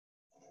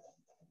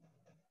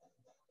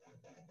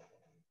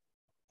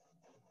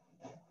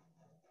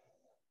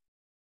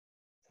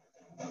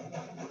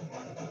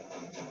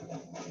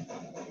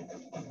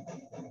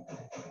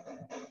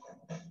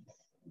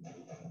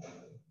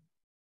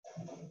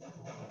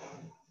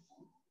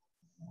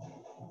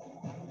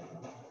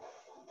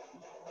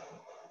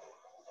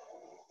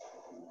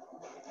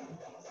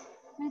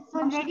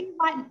already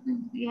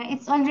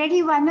it's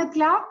already 1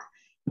 o'clock,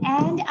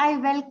 and I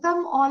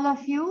welcome all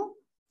of you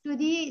to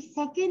the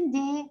second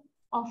day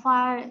of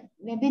our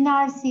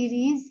webinar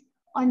series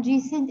on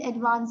recent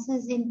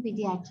advances in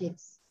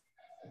pediatrics.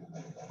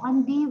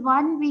 On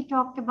B1, we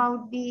talked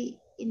about the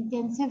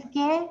intensive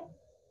care.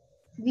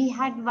 We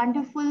had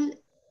wonderful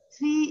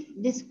 3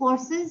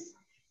 discourses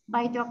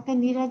by Dr.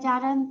 Neeraj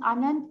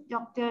Anand,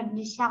 Dr.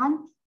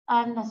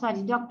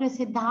 Dr.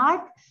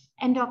 Siddharth,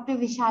 and Dr.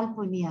 Vishal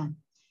Punia.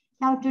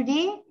 Now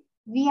today,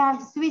 we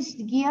have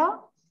switched gear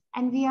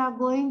and we are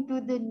going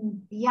to the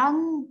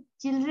young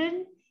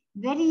children,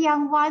 very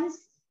young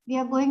ones. We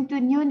are going to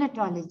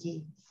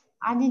neonatology.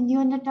 And in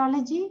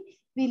neonatology,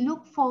 we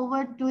look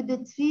forward to the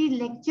 3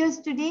 lectures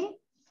today.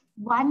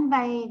 One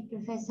by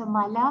Professor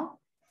Mala,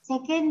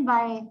 second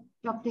by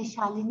Dr.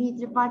 Shalini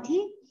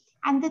Tripathi,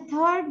 and the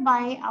third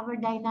by our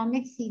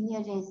dynamic senior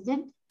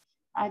resident,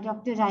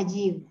 Dr.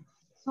 Rajiv.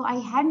 So I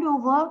hand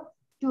over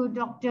to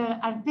Dr.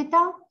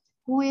 Arpita,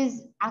 who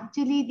is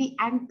actually the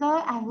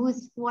anchor and who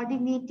is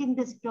coordinating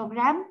this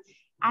program.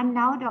 And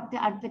now Dr.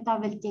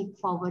 Arpita will take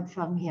forward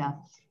from here.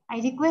 I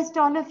request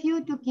all of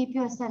you to keep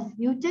yourself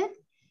muted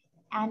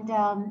and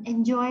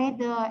enjoy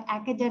the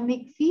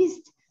academic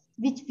feast,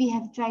 which we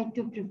have tried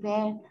to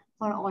prepare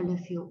for all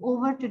of you.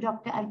 Over to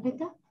Dr.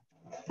 Arpita.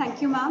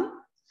 Thank you, ma'am.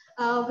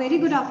 Very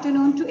good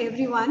afternoon to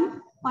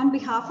everyone. On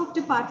behalf of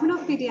Department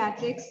of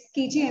Pediatrics,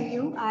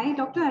 KGMU, I,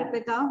 Dr.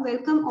 Arpita,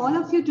 welcome all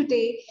of you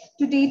today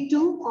to day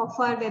 2 of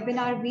our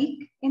webinar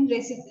week in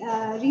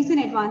recent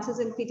advances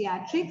in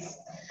pediatrics.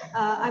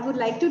 I would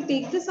like to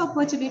take this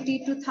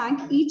opportunity to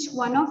thank each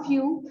one of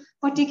you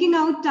for taking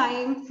out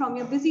time from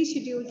your busy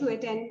schedule to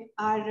attend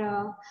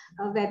our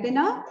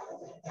webinar.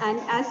 And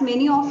as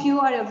many of you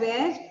are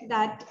aware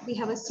that we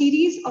have a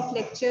series of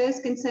lectures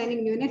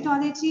concerning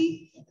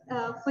neonatology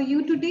for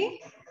you today.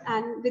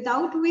 And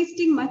without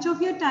wasting much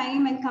of your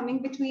time and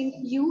coming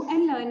between you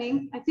and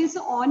learning, I feel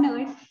so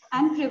honored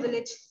and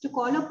privileged to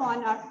call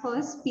upon our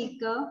first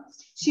speaker.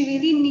 She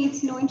really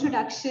needs no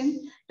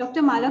introduction.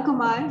 Dr. Mala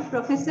Kumar,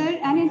 Professor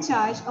and in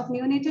charge of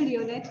Neonatal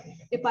Unit,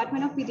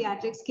 Department of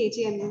Pediatrics,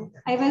 KGMU.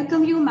 I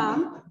welcome you,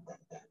 ma'am.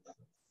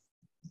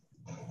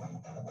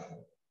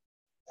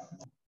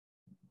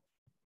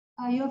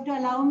 You have to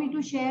allow me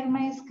to share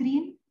my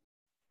screen,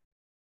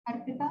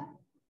 Arpita.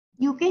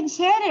 You can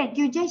share it.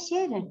 You just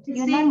share it. It's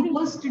named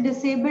Host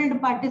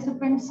Disabled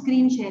Participant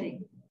Screen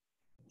Sharing.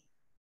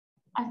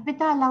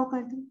 Arpita, allow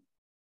kar do.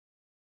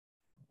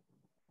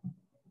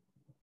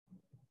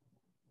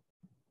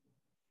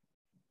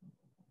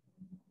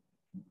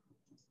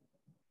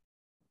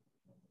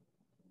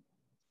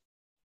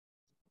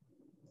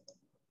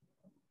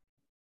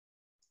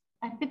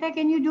 Arpita,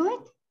 can you do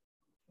it?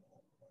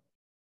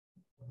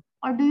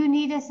 Or do you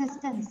need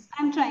assistance?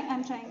 I'm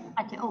trying.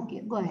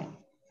 Okay, go ahead.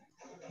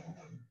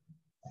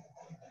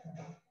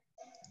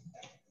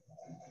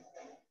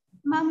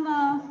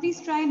 Ma'am, please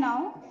try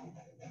now.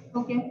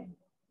 Okay.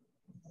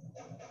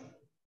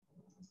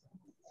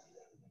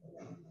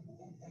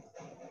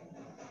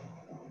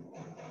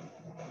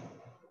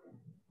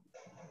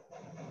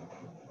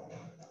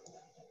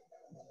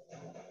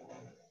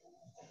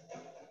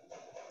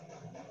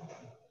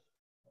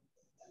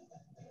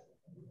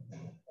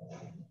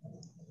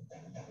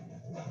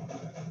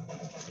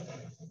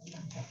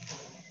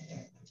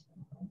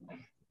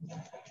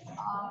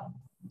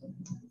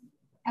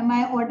 Am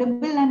I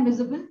audible and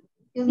visible?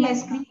 Is my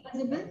screen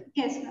visible?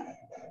 Yes, ma'am.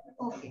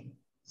 Okay.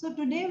 So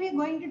today we're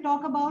going to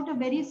talk about a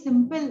very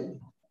simple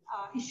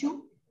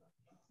issue,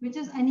 which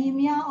is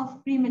anemia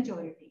of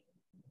prematurity.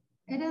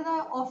 It is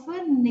an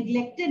often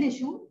neglected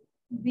issue.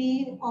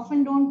 We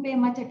often don't pay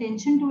much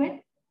attention to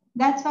it.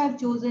 That's why I've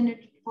chosen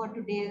it for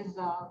today's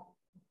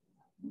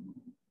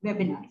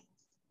webinar.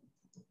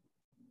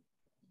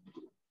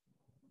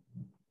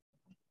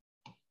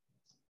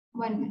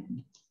 One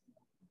minute.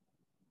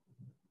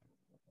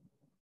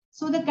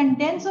 So the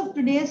contents of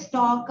today's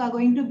talk are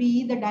going to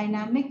be the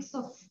dynamics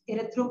of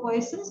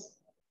erythropoiesis,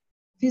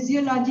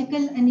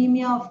 physiological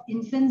anemia of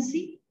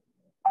infancy,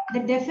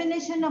 the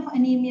definition of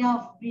anemia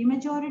of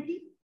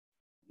prematurity,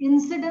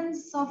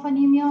 incidence of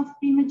anemia of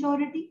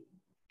prematurity,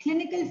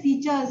 clinical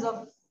features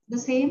of the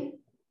same,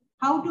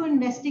 how to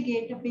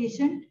investigate a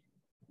patient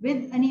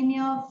with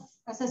anemia of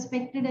a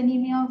suspected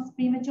anemia of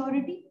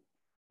prematurity,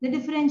 the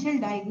differential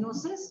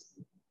diagnosis,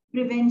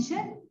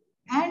 prevention,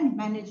 and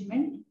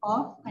management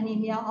of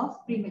anemia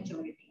of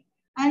prematurity.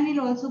 And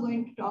we're also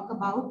going to talk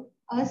about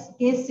a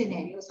case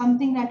scenario,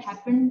 something that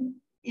happened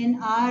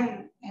in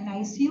our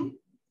NICU.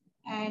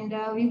 And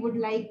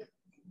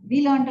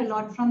we learned a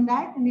lot from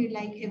that, and we'd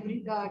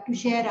like to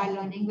share our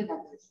learning with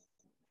others.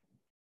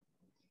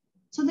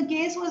 So the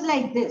case was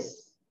like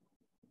this.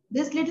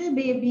 This little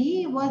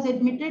baby was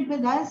admitted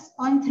with us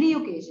on 3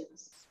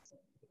 occasions.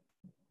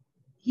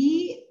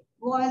 He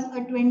was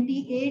a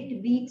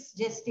 28 weeks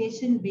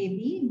gestation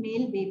baby,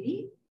 male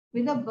baby,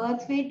 with a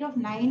birth weight of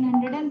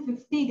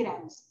 950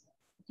 grams.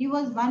 He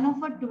was one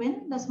of a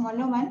twin, the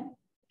smaller one.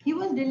 He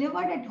was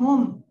delivered at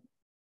home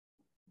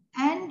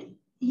and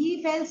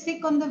he fell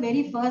sick on the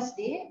very first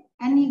day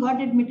and he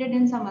got admitted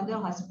in some other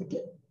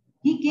hospital.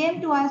 He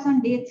came to us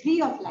on day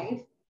 3 of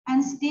life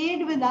and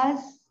stayed with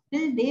us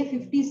till day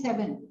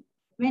 57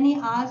 when he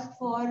asked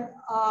for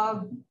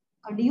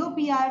a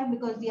DOPR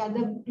because the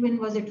other twin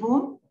was at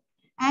home,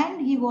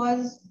 and he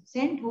was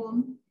sent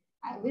home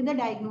with a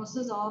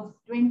diagnosis of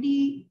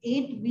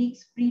 28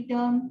 weeks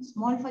preterm,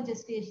 small for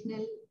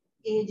gestational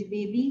age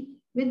baby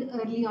with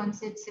early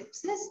onset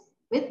sepsis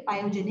with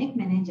pyogenic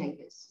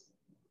meningitis.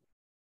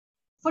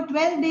 For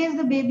 12 days,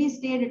 the baby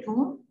stayed at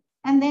home,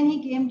 and then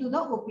he came to the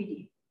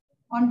OPD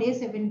on day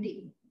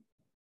 17.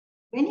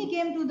 When he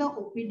came to the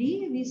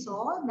OPD, we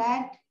saw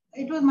that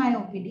it was my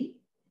OPD,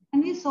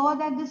 and we saw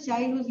that this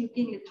child was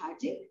looking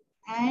lethargic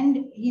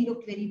and he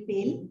looked very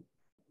pale,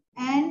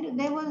 and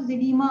there was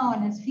edema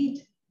on his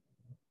feet.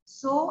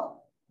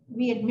 So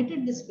we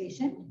admitted this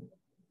patient.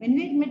 When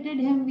we admitted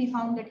him, we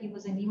found that he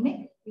was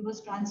anemic, he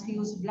was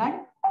transfused blood,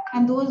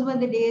 and those were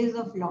the days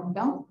of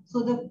lockdown.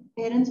 So the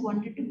parents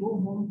wanted to go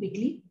home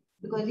quickly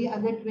because the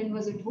other twin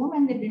was at home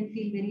and they didn't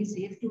feel very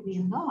safe to be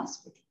in the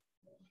hospital.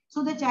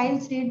 So the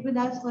child stayed with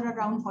us for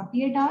around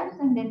 48 hours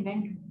and then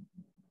went home.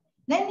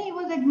 Then he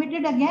was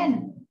admitted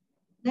again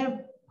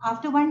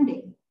after 1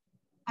 day.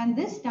 And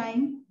this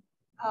time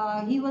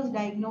he was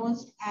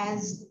diagnosed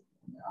as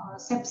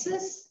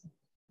sepsis,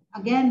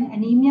 again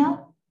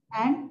anemia,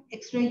 and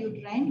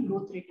extrauterine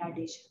growth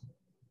retardation.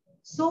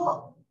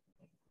 So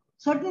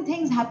certain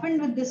things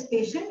happened with this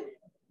patient,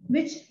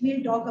 which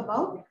we'll talk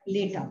about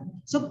later.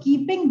 So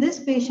keeping this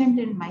patient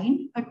in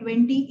mind, a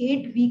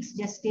 28 weeks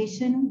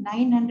gestation,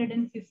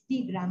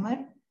 950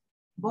 grammer,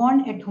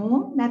 born at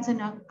home. That's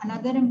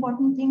another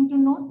important thing to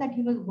note, that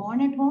he was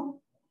born at home.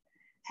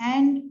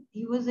 And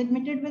he was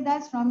admitted with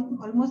us from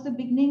almost the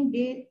beginning,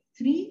 day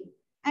 3,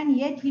 and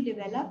yet he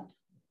developed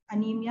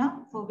anemia,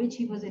 for which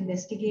he was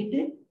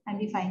investigated, and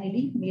we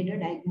finally made a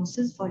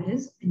diagnosis for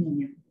his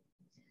anemia.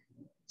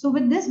 So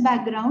with this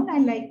background, I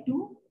like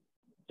to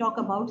talk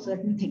about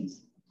certain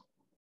things.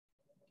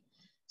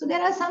 So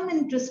there are some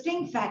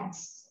interesting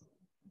facts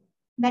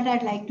that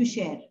I'd like to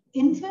share.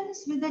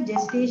 Infants with a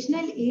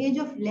gestational age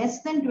of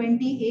less than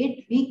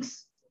 28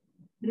 weeks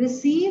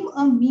receive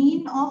a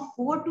mean of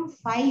 4 to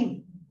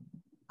 5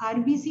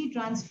 RBC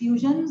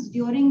transfusions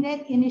during their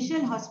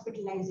initial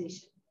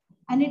hospitalization.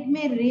 And it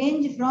may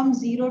range from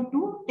 0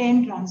 to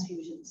 10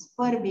 transfusions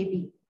per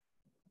baby.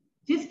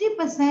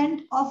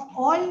 50% of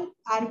all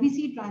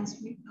RBC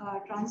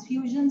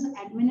transfusions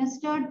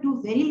administered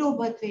to very low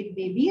birth weight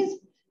babies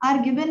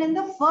are given in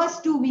the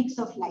first 2 weeks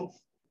of life.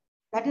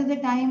 That is the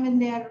time when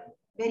they are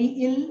very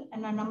ill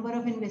and a number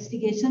of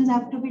investigations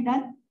have to be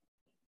done,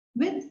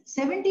 with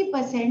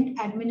 70%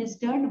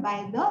 administered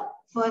by the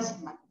first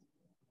month.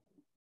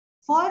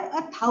 For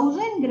a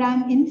 1,000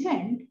 gram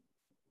infant,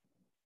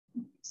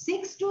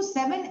 6 to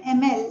 7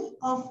 ml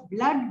of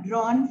blood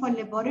drawn for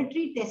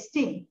laboratory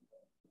testing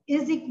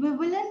is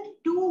equivalent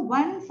to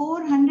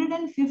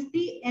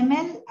 1,450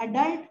 ml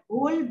adult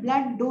whole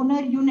blood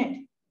donor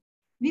unit.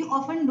 We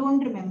often don't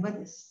remember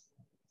this.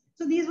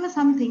 So these were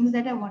some things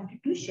that I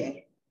wanted to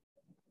share.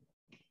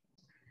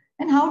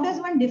 And how does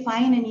one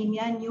define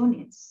anemia in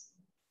neonates?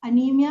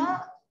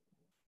 Anemia,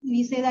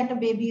 we say that a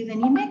baby is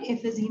anemic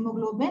if his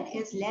hemoglobin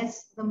is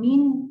less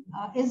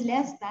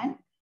than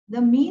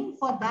the mean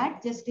for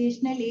that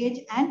gestational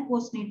age and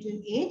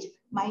postnatal age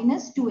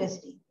minus 2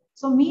 SD.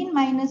 So mean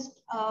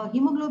minus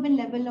hemoglobin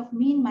level of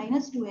mean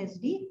minus 2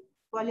 SD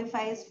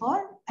qualifies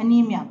for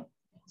anemia.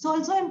 It's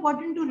also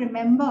important to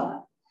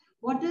remember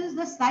what is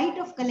the site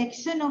of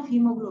collection of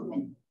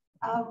hemoglobin,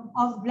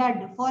 of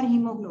blood for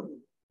hemoglobin,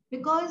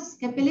 because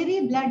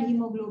capillary blood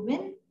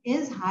hemoglobin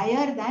is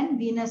higher than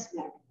venous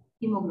blood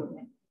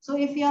hemoglobin. So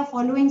if we are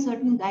following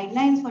certain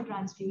guidelines for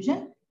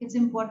transfusion, it's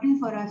important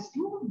for us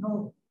to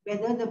know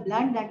whether the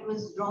blood that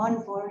was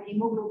drawn for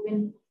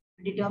hemoglobin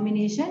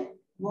determination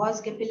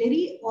was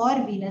capillary or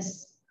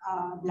venous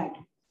blood.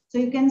 So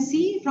you can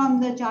see from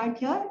the chart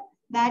here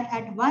that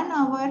at 1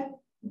 hour,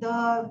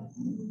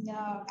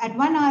 at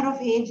 1 hour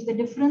of age, the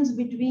difference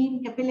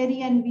between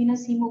capillary and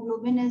venous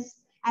hemoglobin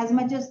is as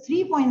much as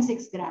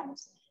 3.6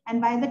 grams. And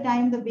by the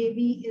time the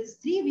baby is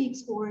 3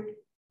 weeks old,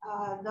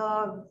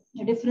 the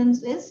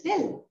difference is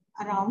still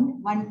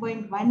around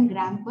 1.1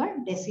 gram per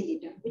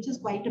deciliter, which is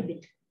quite a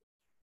bit.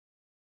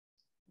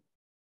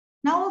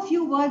 Now a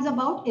few words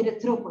about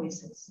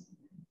erythropoiesis.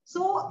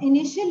 So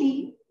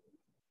initially,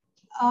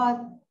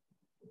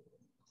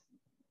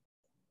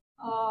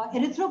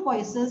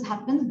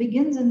 erythropoiesis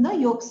begins in the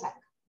yolk sac.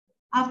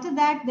 After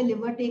that, the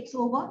liver takes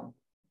over,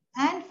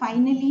 and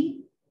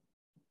finally,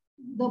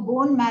 the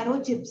bone marrow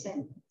chips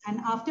in. And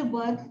after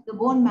birth, the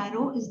bone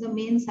marrow is the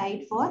main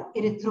site for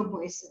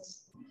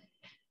erythropoiesis.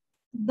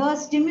 The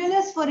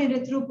stimulus for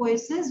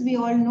erythropoiesis, we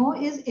all know,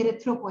 is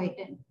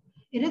erythropoietin.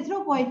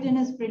 Erythropoietin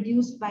is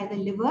produced by the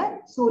liver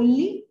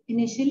solely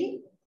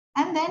initially,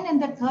 and then in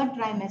the 3rd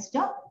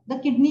trimester, the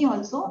kidney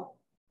also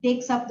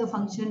takes up the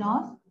function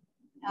of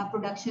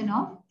production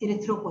of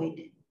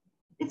erythropoietin.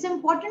 It's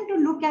important to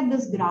look at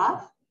this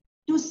graph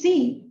to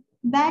see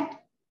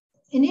that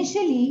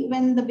initially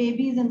when the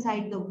baby is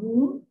inside the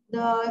womb,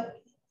 the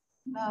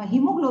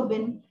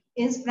hemoglobin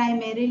is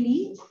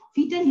primarily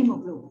fetal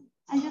hemoglobin.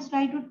 I'll just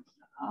try to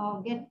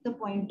get the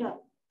pointer.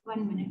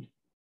 1 minute.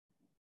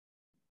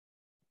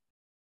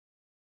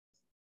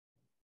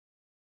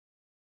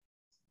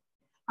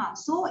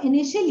 So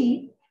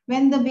initially,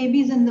 when the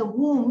baby is in the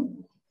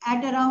womb,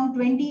 at around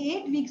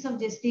 28 weeks of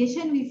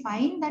gestation, we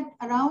find that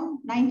around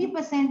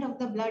 90% of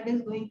the blood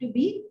is going to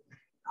be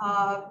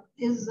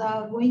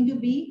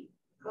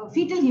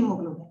fetal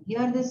hemoglobin.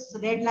 Here, this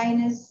red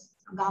line is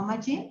gamma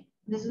chain.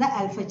 This is the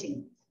alpha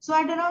chain. So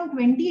at around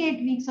 28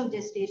 weeks of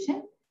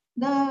gestation,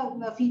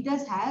 the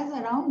fetus has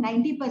around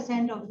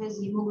 90% of his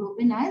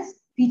hemoglobin as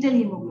fetal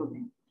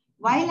hemoglobin.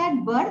 While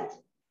at birth,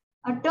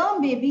 a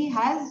term baby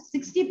has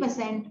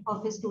 60%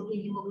 of his total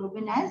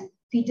hemoglobin as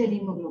fetal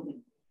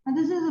hemoglobin. Now,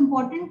 this is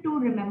important to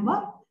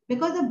remember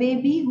because a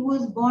baby who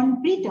is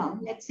born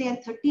preterm, let's say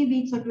at 30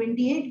 weeks or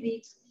 28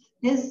 weeks,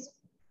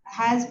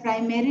 has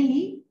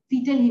primarily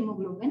fetal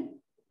hemoglobin,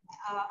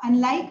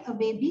 unlike a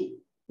baby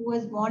who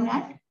was born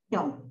at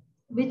term,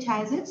 which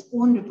has its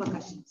own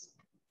repercussions.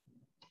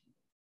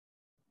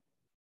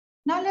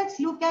 Now, let's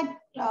look at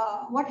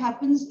what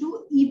happens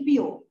to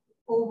EPO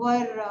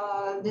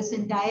over this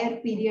entire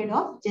period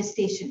of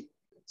gestation.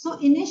 So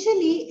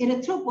initially,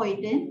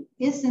 erythropoietin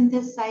is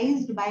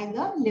synthesized by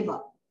the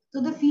liver.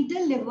 So the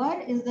fetal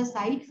liver is the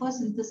site for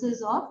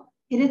synthesis of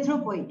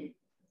erythropoietin.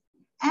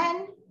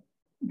 And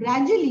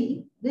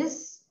gradually,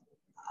 this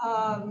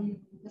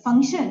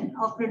function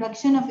of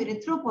production of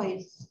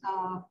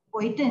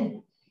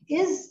erythropoietin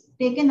is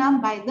taken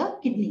up by the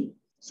kidney.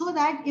 So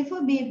that if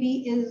a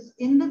baby is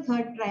in the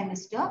 3rd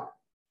trimester,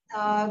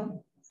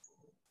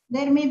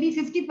 there may be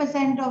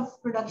 50%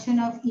 of production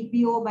of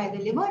EPO by the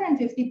liver and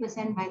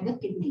 50% by the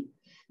kidney.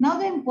 Now,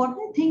 the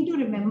important thing to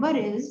remember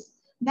is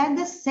that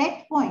the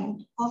set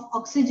point of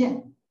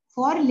oxygen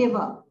for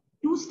liver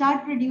to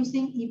start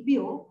producing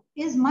EPO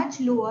is much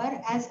lower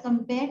as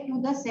compared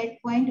to the set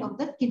point of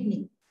the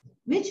kidney,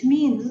 which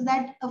means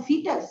that a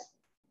fetus,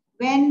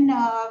 when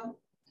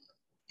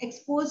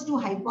exposed to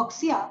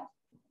hypoxia,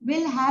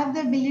 will have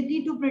the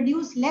ability to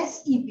produce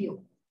less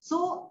EPO.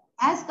 So,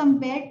 as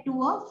compared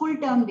to a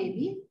full-term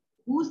baby,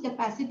 whose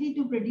capacity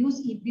to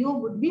produce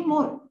EPO would be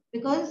more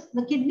because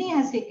the kidney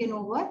has taken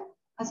over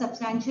a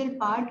substantial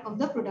part of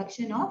the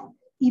production of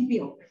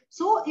EPO.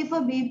 So if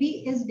a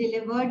baby is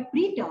delivered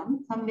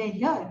preterm somewhere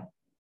here,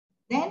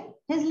 then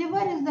his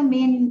liver is the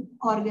main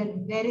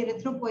organ where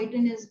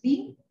erythropoietin is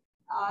being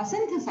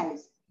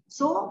synthesized.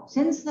 So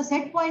since the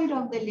set point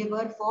of the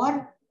liver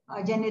for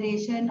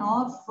generation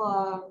of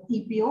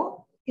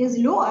EPO is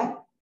lower,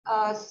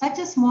 such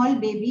a small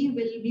baby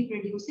will be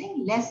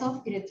producing less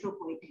of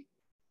erythropoietin.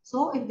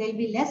 So if there will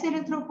be less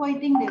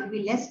erythropoietin, there will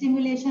be less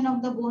stimulation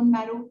of the bone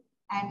marrow,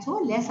 and so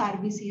less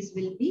RBCs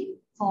will be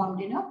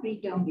formed in a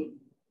preterm baby.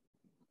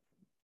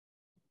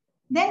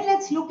 Then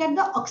let's look at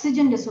the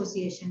oxygen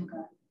dissociation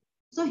curve.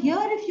 So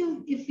here,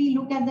 if we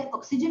look at the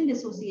oxygen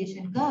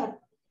dissociation curve,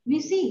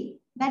 we see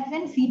that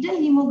when fetal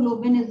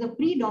hemoglobin is the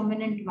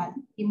predominant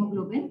one,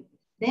 hemoglobin,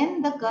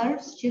 then the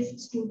curve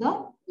shifts to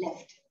the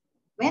left.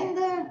 When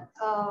the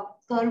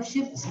curve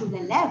shifts to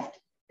the left,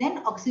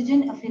 then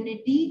oxygen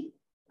affinity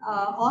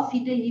of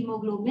fetal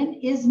hemoglobin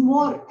is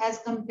more as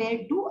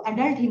compared to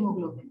adult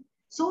hemoglobin.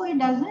 So it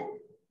doesn't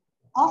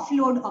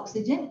offload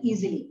oxygen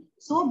easily.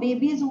 So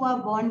babies who are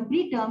born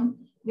preterm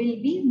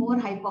will be more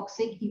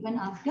hypoxic even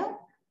after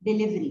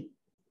delivery.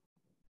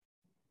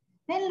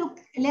 Then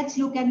let's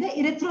look at the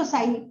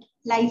erythrocyte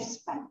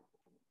lifespan.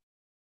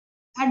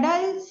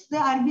 Adults, the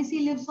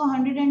RBC lives for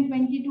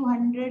 120 to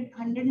 100,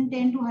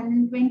 110 to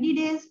 120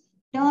 days.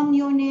 Term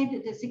neonate,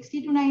 it is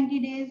 60 to 90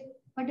 days.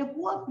 But a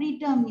poor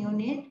preterm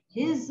neonate,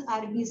 his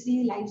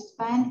RBC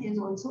lifespan is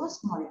also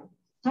smaller,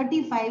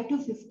 35 to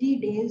 50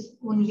 days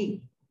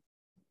only.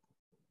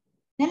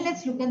 Then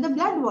let's look at the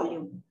blood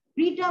volume.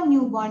 Preterm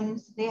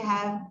newborns, they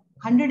have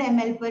 100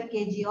 ml per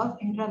kg of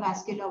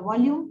intravascular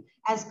volume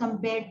as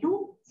compared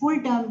to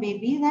full-term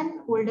babies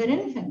and older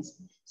infants.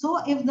 So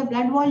if the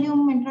blood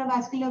volume,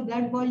 intravascular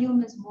blood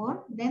volume is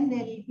more, then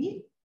there will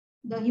be,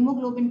 the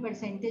hemoglobin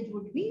percentage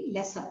would be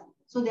lesser.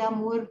 So they are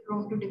more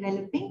prone to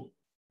developing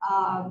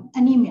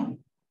anemia.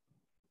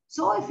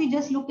 So if we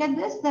just look at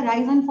this, the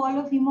rise and fall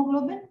of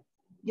hemoglobin,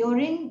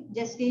 during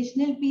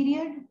gestational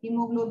period,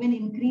 hemoglobin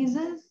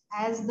increases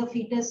as the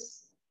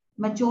fetus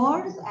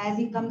matures, as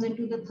he comes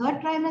into the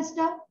 3rd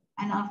trimester,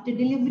 and after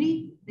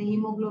delivery, the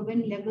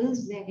hemoglobin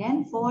levels, they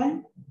again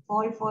fall,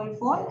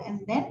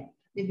 and then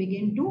they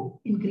begin to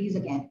increase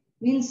again.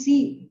 We'll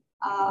see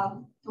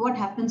what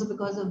happens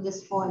because of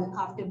this fall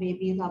after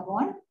babies are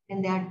born,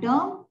 when they are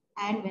term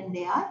and when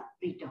they are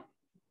preterm.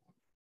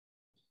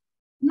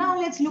 Now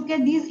let's look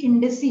at these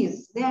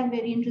indices. They are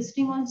very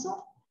interesting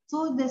also.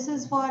 So this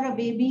is for a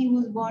baby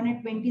who's born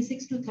at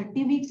 26 to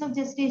 30 weeks of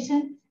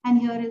gestation, and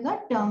here is a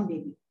term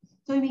baby.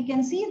 So we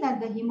can see that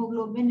the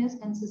hemoglobin is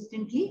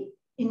consistently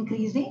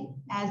increasing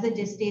as the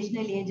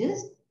gestational age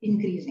is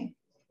increasing.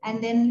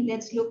 And then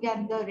let's look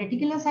at the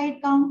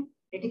reticulocyte count.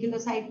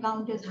 Reticulocyte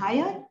count is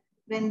higher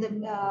when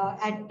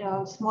at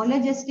smaller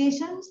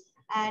gestations,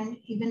 and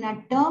even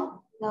at term,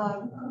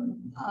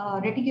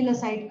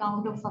 reticulocyte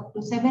count of up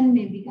to 7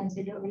 may be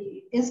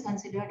is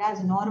considered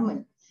as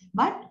normal.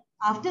 But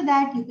after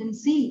that, you can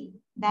see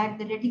that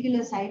the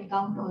reticulocyte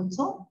count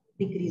also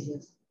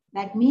decreases.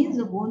 That means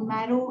the bone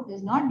marrow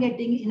is not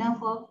getting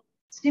enough of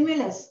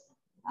stimulus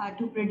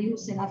to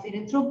produce enough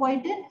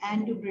erythropoietin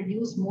and to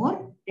produce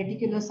more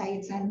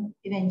reticulocytes and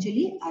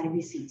eventually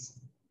RBCs.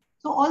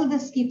 So all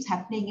this keeps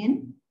happening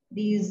in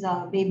these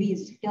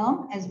babies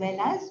term as well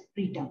as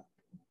preterm.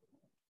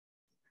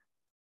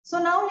 So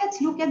now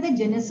let's look at the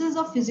genesis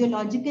of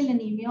physiological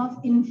anemia of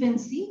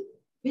infancy,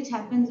 which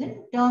happens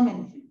in term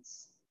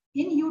infants.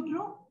 In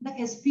utero, the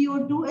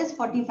SpO2 is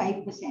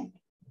 45%.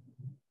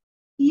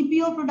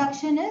 EPO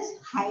production is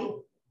high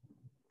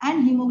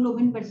and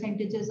hemoglobin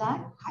percentages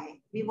are high.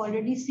 We've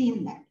already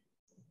seen that.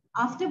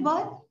 After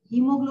birth,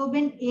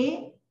 hemoglobin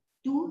A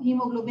to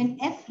hemoglobin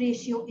F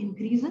ratio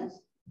increases.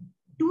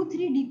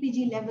 2,3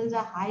 DPG levels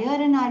are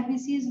higher in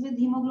RBCs with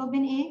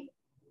hemoglobin A.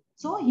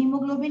 So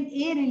hemoglobin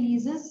A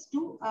releases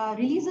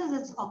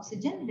its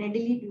oxygen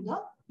readily to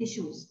the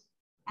tissues.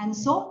 And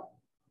so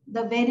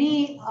the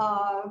very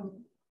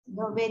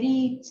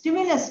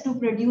stimulus to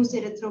produce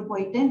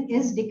erythropoietin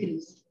is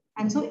decreased.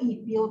 And so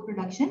EPO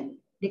production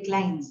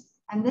declines.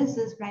 And this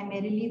is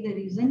primarily the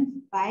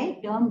reason why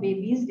term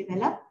babies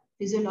develop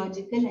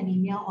physiological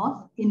anemia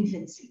of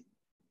infancy.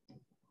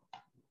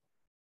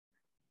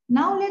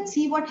 Now let's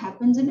see what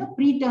happens in a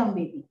preterm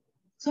baby.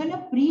 So in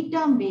a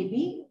preterm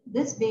baby,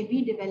 this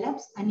baby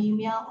develops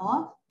anemia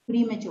of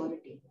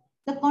prematurity.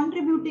 The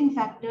contributing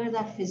factors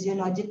are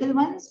physiological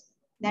ones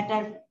that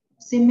are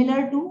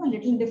similar to, a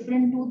little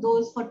different to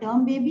those for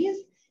term babies,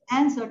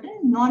 and certain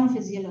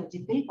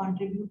non-physiological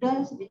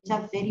contributors which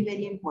are very,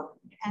 very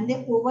important, and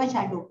they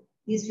overshadow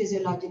these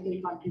physiological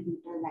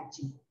contributors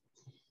actually.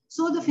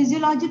 So the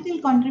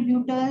physiological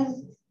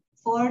contributors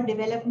for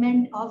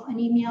development of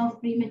anemia of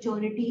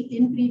prematurity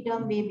in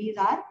preterm babies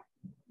are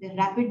the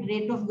rapid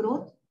rate of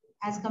growth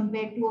as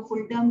compared to a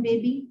full-term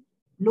baby,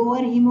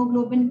 lower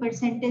hemoglobin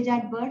percentage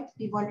at birth,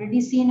 we've already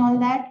seen all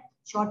that,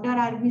 shorter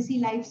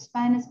RBC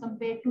lifespan as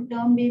compared to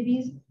term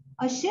babies,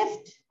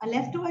 a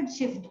leftward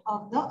shift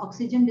of the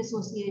oxygen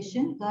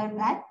dissociation curve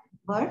at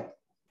birth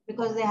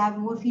because they have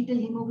more fetal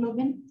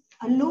hemoglobin,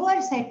 a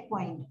lower set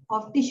point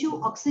of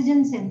tissue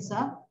oxygen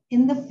sensor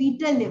in the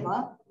fetal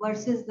liver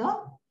versus the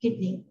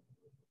kidney,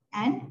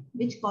 and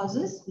which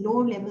causes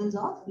lower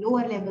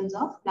levels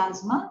of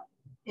plasma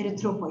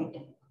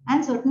erythropoietin,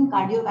 and certain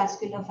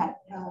cardiovascular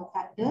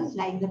factors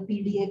like the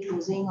PDA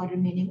closing or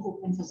remaining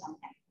open for some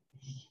time.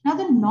 Now,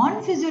 the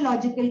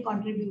non-physiological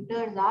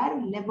contributors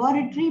are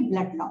laboratory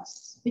blood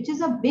loss, which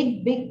is a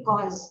big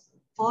cause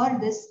for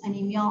this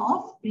anemia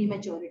of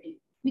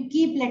prematurity. We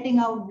keep letting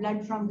out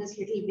blood from this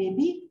little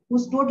baby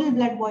whose total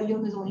blood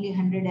volume is only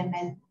 100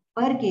 ml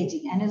per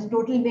kg and his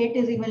total weight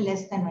is even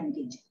less than 1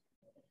 kg.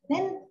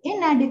 Then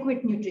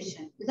inadequate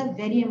nutrition is a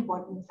very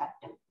important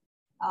factor.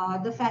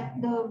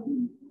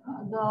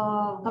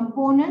 The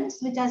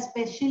components which are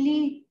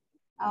specially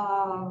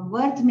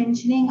worth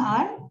mentioning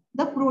are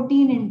the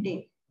protein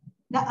intake,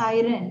 the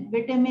iron,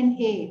 vitamin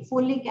A,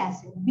 folic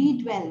acid,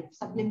 B12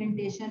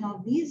 supplementation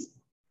of these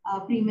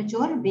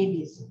premature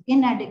babies.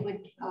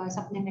 Inadequate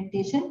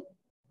supplementation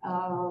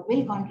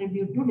will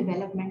contribute to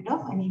development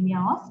of anemia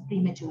of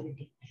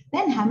prematurity.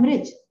 Then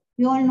hemorrhage.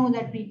 We all know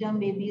that preterm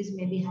babies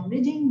may be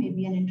hemorrhaging,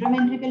 maybe an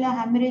intraventricular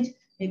hemorrhage,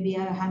 maybe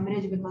a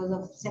hemorrhage because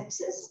of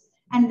sepsis,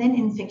 and then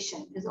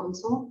infection is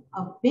also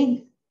a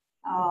big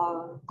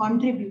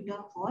contributor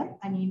for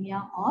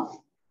anemia of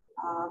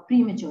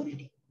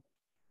prematurity.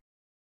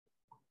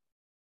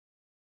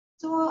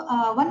 So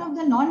one of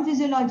the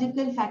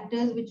non-physiological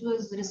factors which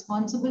was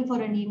responsible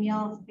for anemia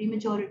of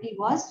prematurity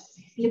was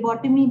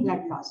phlebotomy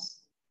blood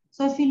loss.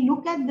 So if we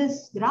look at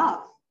this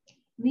graph,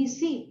 we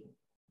see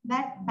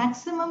that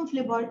maximum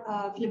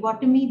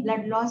phlebotomy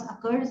blood loss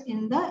occurs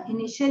in the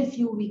initial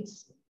few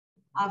weeks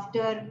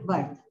after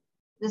birth.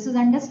 This is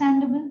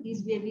understandable.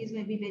 These babies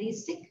may be very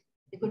sick.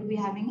 They could be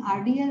having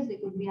RDS, they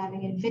could be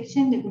having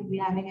infection, they could be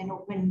having an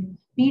open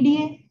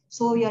PDA.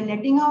 So you're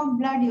letting out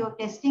blood, you're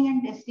testing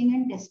and testing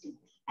and testing.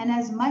 And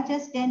as much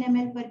as 10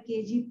 ml per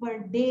kg per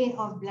day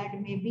of blood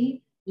may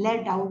be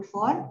let out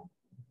for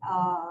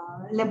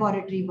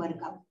laboratory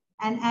workup.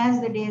 And as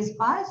the days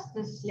pass,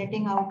 this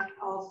letting out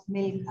of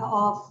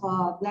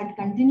blood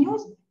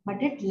continues,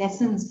 but it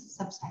lessens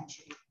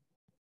substantially.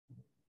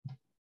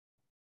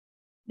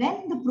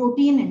 Then the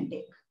protein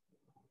intake.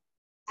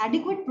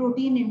 Adequate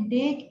protein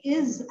intake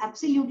is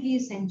absolutely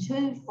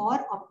essential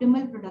for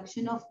optimal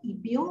production of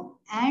EPO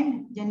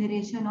and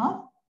generation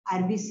of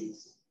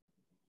RBCs.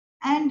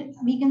 And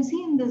we can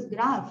see in this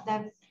graph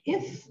that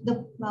if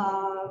the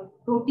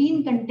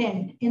protein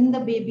content in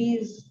the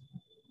baby's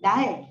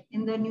diet,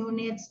 in the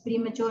neonates,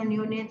 premature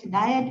neonates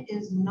diet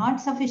is not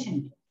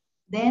sufficient,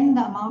 then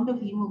the amount of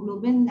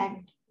hemoglobin that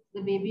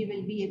the baby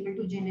will be able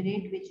to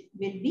generate, which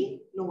will be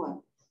lower.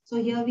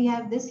 So here we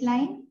have this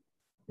line.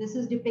 This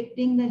is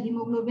depicting the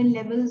hemoglobin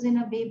levels in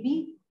a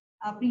baby,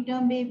 a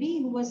preterm baby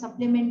who was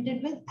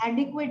supplemented with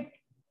adequate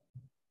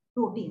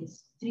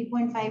proteins,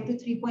 3.5 to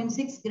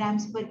 3.6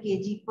 grams per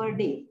kg per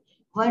day,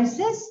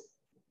 versus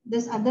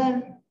this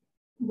other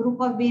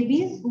group of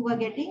babies who were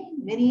getting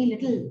very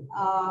little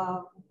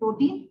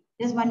protein,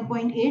 just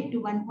 1.8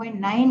 to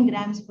 1.9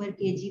 grams per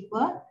kg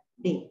per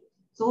day.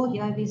 So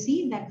here we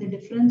see that the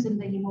difference in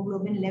the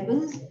hemoglobin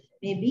levels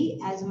may be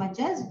as much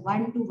as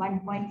 1 to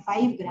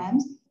 1.5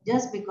 grams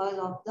just because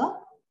of the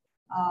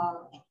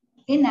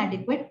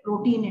inadequate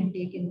protein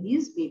intake in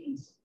these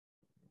babies.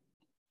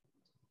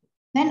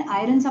 Then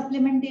iron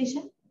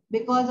supplementation,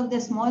 because of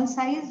the small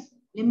size,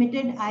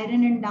 limited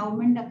iron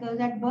endowment occurs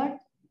at birth,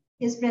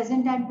 is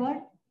present at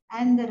birth,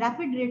 and the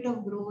rapid rate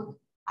of growth,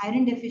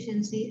 iron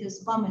deficiency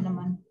is common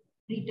among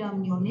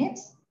preterm neonates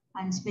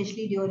and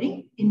especially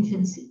during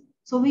infancy.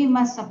 So we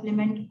must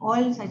supplement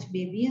all such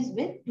babies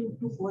with 2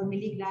 to 4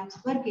 milligrams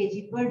per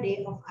kg per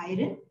day of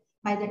iron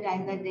by the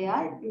time that they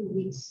are 2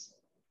 weeks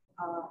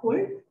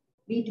old.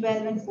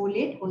 B12 and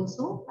folate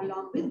also,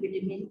 along with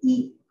vitamin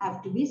E,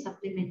 have to be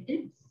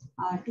supplemented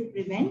to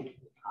prevent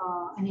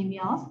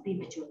anemia of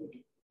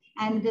prematurity.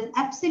 And it is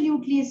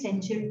absolutely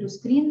essential to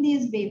screen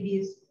these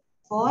babies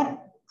for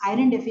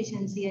iron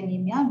deficiency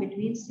anemia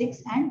between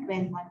 6 and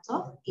 12 months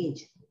of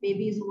age.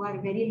 Babies who are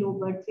very low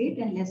birth weight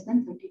and less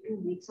than 32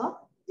 weeks of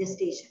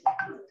gestation.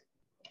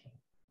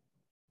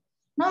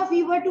 Now, if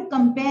we were to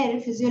compare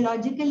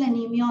physiological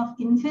anemia of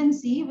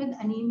infancy with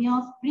anemia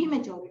of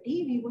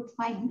prematurity, we would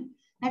find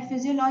that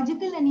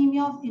physiological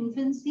anemia of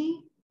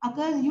infancy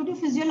occurs due to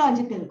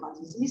physiological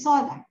causes. We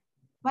saw that.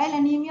 While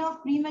anemia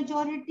of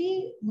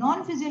prematurity,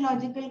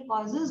 non-physiological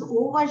causes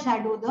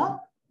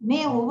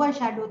may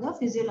overshadow the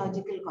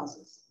physiological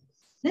causes.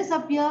 This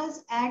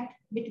appears at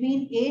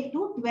between 8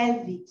 to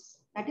 12 weeks.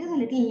 That is a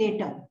little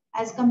later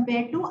as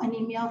compared to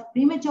anemia of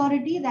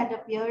prematurity that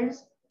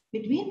appears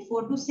between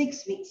 4 to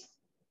 6 weeks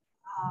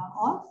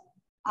of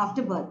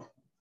after birth.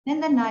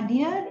 Then the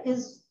nadir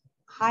is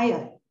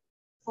higher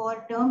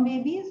for term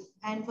babies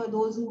and for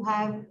those who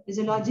have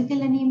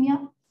physiological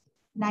anemia,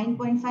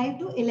 9.5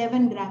 to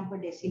 11 gram per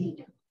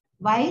deciliter.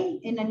 While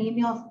in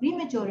anemia of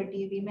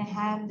prematurity, we may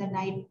have the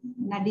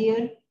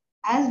nadir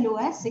as low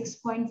as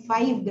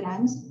 6.5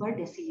 grams per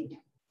deciliter.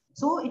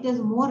 So it is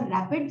more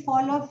rapid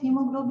fall of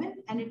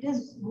hemoglobin and it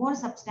is more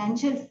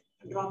substantial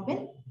drop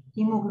in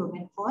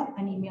hemoglobin for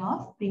anemia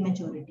of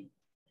prematurity.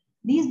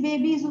 These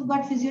babies who've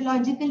got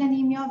physiological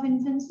anemia of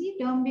infancy,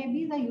 term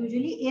babies, are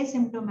usually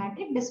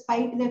asymptomatic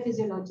despite their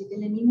physiological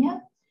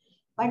anemia.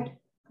 But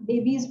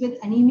babies with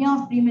anemia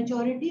of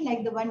prematurity,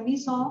 like the one we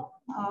saw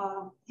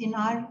in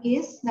our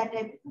case that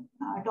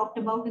I talked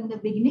about in the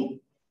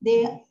beginning,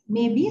 they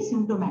may be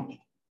symptomatic.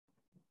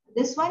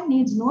 This one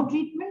needs no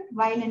treatment,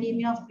 while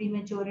anemia of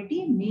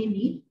prematurity may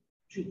need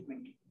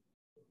treatment.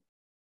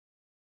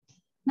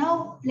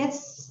 Now,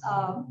 let's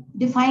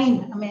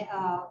define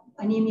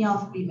anemia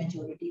of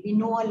prematurity. We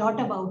know a lot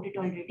about it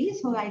already,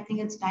 so I think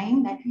it's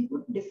time that we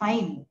would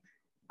define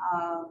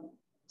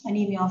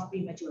anemia of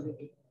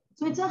prematurity.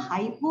 So it's a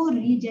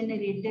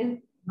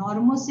hyporegenerative,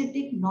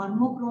 normocytic,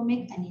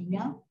 normochromic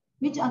anemia,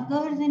 which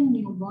occurs in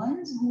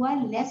newborns who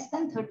are less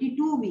than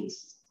 32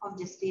 weeks of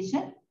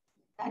gestation.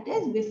 That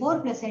is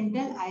before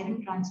placental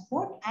iron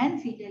transport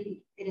and fetal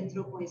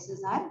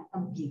erythropoiesis are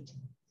complete.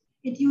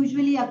 It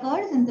usually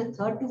occurs in the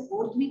 3rd to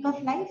 4th week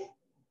of life.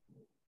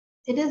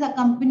 It is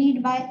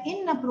accompanied by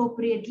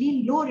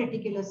inappropriately low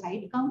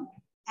reticulocyte count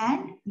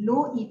and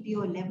low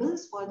EPO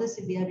levels for the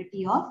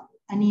severity of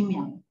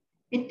anemia.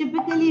 It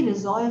typically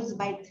resolves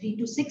by 3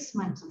 to 6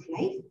 months of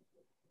life,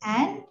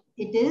 and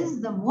it is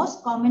the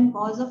most common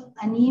cause of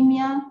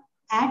anemia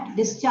at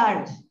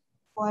discharge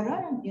for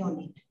a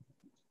neonate,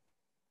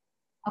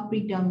 a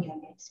preterm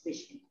neonate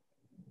especially.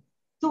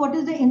 So what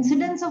is the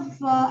incidence of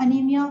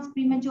anemia of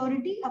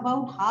prematurity?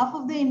 About half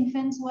of the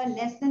infants who are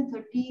less than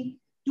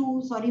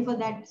 32, sorry for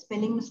that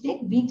spelling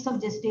mistake, weeks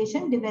of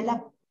gestation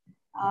develop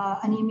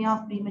anemia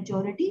of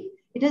prematurity.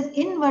 It is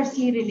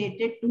inversely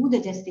related to the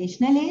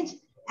gestational age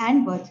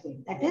and birth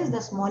weight. That is,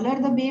 the smaller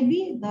the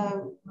baby,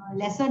 the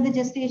lesser the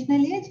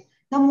gestational age,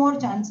 the more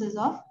chances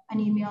of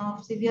anemia,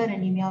 severe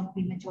anemia of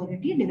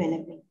prematurity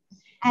developing.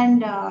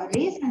 And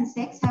race and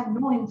sex have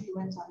no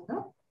influence on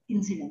the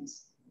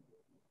incidence.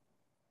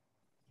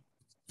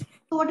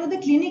 So what are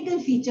the clinical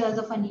features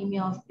of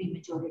anemia of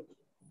prematurity?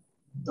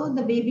 So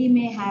the baby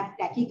may have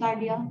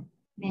tachycardia,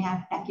 may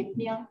have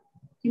tachypnea,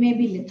 he may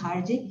be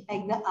lethargic,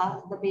 like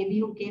the baby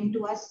who came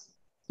to us.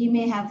 He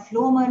may have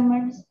flow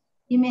murmurs,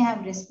 he may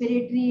have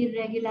respiratory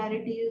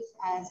irregularities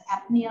as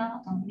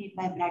apnea accompanied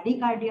by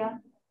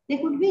bradycardia. There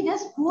could be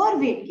just poor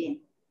weight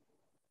gain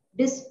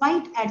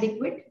despite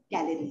adequate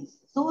calories.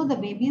 So the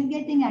baby is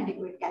getting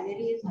adequate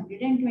calories,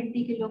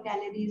 120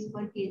 kilocalories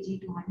per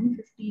kg to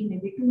 150,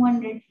 maybe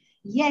 200.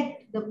 Yet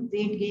the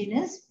weight gain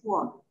is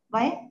poor.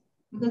 Why?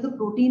 Because the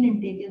protein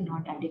intake is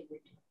not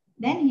adequate.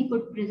 Then he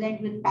could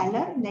present with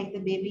pallor, like the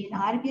baby in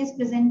our case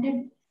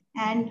presented,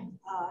 and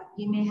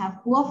he may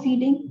have poor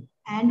feeding.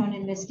 And on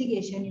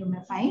investigation, you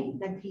may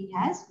find that he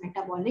has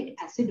metabolic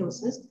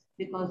acidosis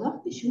because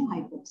of tissue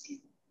hypoxia.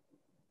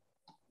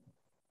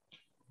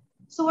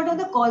 So what are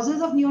the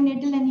causes of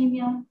neonatal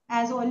anemia?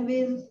 As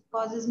always,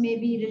 causes may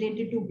be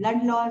related to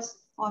blood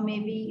loss, or may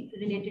be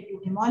related to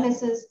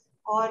hemolysis,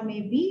 or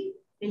may be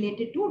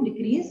related to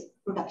decreased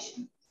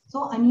production.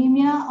 So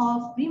anemia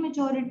of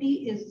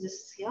prematurity is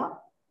this here.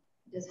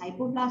 It is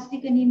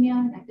hypoplastic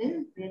anemia, that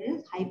is, there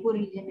is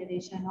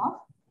hyporegeneration of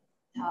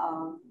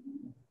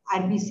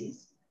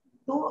RBCs.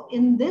 So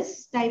in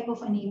this type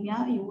of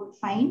anemia, you would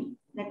find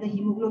that the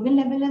hemoglobin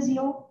level is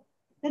low.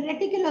 The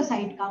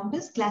reticulocyte count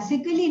is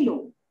classically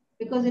low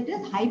because it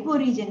is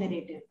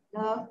hyporegenerative.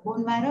 The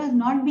bone marrow is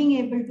not being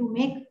able to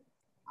make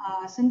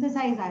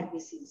synthesize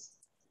RBCs.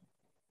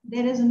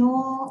 There is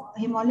no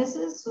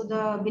hemolysis, so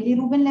the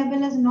bilirubin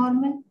level is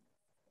normal.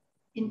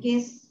 In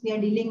case we are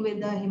dealing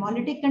with a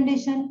hemolytic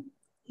condition,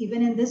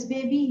 even in this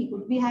baby, he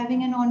could be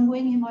having an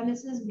ongoing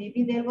hemolysis.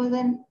 Maybe there was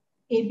an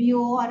ABO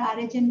or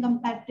RH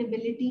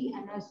incompatibility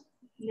and a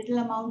little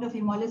amount of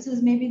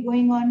hemolysis may be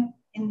going on.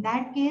 In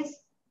that case,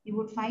 you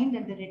would find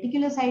that the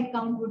reticulocyte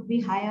count would be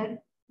higher.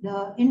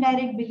 The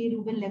indirect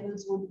bilirubin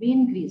levels would be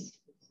increased.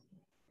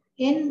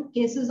 In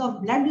cases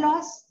of blood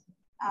loss,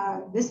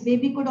 this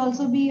baby could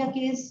also be a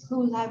case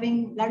who's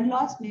having blood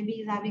loss, maybe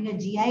he's having a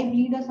GI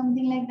bleed or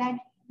something like that.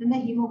 Then the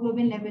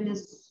hemoglobin level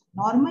is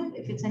normal.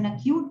 If it's an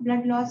acute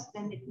blood loss,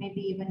 then it may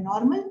be even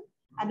normal.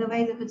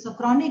 Otherwise, if it's a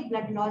chronic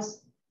blood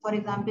loss, for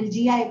example,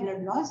 GI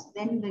blood loss,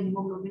 then the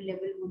hemoglobin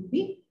level would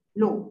be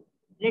low.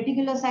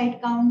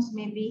 Reticulocyte counts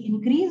may be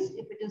increased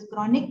if it is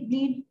chronic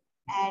bleed,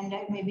 and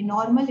it may be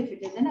normal if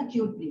it is an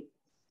acute bleed.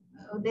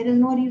 There is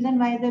no reason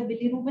why the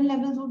bilirubin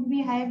levels would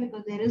be high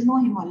because there is no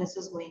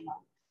hemolysis going on.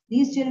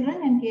 These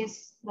children, in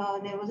case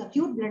there was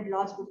acute blood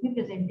loss, would be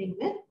presenting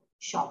with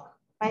shock,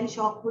 while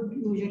shock would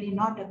usually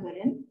not occur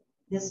in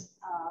this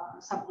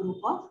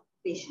subgroup of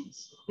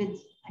patients with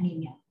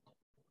anemia.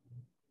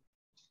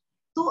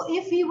 So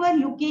if we were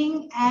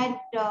looking at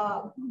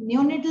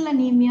neonatal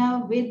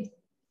anemia with,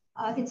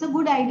 it's a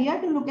good idea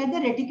to look at the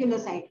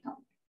reticulocyte count.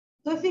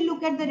 So if we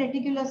look at the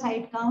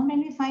reticulocyte count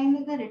and we find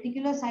that the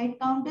reticulocyte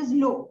count is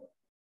low,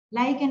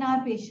 like in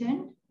our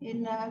patient,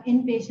 in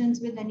patients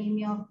with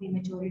anemia of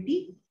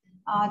prematurity,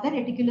 the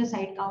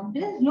reticulocyte count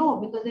is low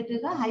because it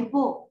is a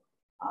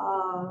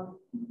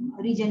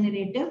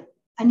hypo-regenerative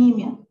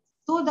anemia.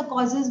 So the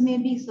causes may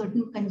be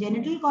certain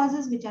congenital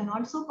causes which are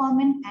not so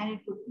common, and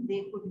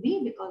they could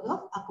be because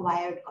of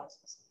acquired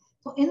causes.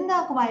 So in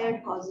the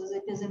acquired causes,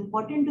 it is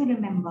important to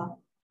remember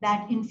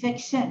that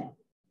infection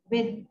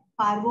with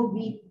parvo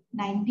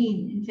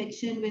B19,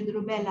 infection with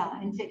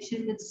rubella,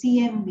 infection with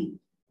CMV,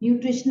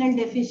 nutritional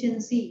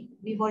deficiency,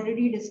 we've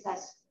already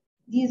discussed.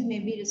 These may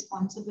be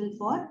responsible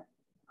for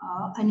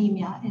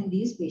anemia in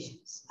these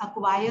patients.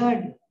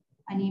 Acquired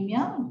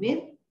anemia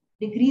with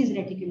decreased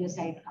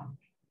reticulocyte count.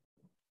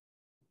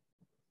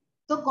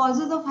 So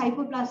causes of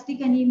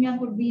hypoplastic anemia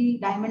could be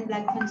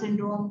Diamond-Blackfan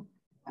syndrome,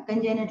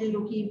 congenital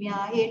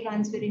leukemia,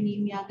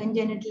 atransferrinemia,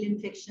 congenital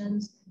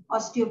infections,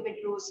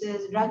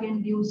 osteopetrosis,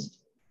 drug-induced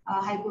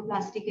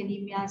hypoplastic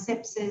anemia,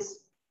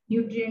 sepsis,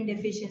 nutrient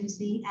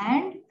deficiency,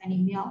 and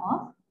anemia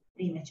of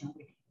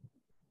prematurity.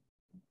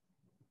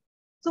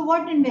 So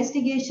what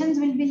investigations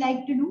will we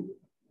like to do?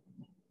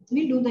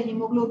 We'll do the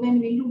hemoglobin,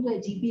 we'll do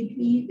the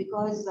GPP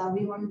because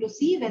we want to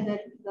see whether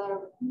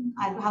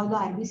how the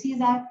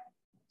RBCs are.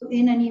 So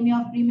in anemia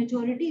of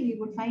prematurity, we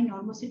would find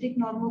normocytic,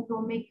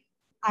 normochromic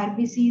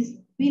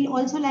RBCs. We'll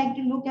also like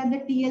to look at the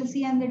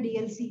TLC and the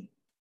DLC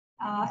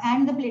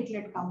and the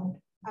platelet count.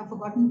 I've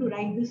forgotten to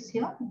write this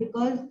here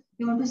because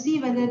we want to see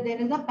whether there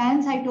is a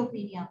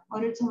pancytopenia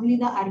or it's only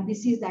the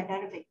RBCs that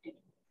are affected.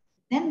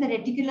 Then the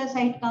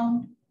reticulocyte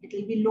count, it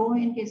will be low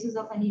in cases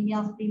of anemia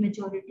of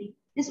prematurity.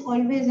 It's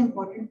always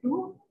important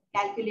to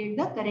calculate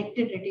the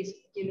corrected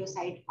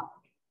reticulocyte count,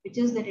 which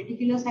is the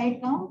reticulocyte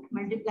count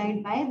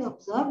multiplied by the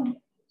observed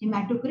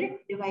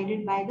hematocrit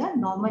divided by the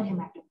normal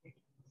hematocrit.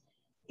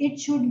 It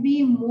should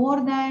be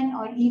more than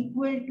or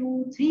equal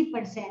to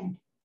 3%,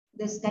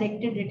 this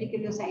corrected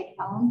reticulocyte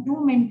count, to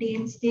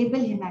maintain stable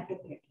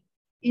hematocrit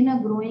in a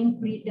growing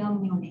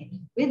preterm neonate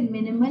with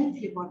minimal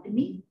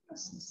phlebotomy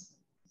process.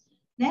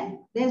 Then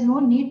there's no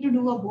need to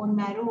do a bone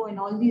marrow in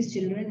all these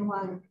children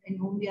in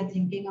whom we are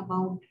thinking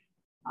about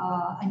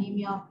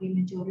anemia of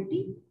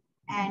prematurity.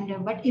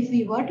 But if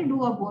we were to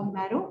do a bone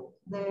marrow,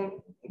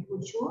 it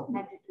would show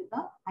that it is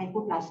a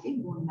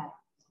hypoplastic bone marrow.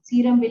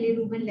 Serum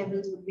bilirubin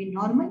levels would be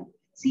normal.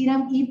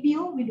 Serum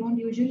EPO we don't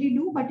usually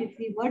do, but if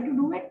we were to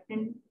do it,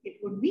 then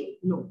it would be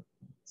low.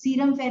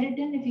 Serum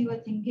ferritin, if you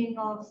were thinking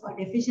of a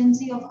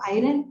deficiency of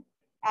iron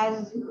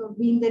as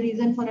being the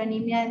reason for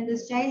anemia in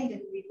this child,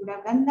 then we could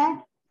have done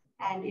that.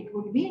 And it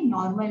would be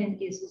normal in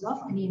cases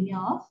of anemia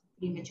of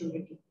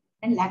prematurity.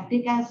 And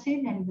lactic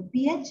acid and the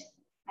pH,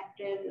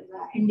 after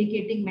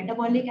indicating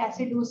metabolic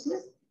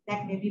acidosis,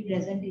 that may be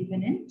present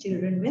even in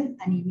children with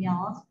anemia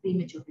of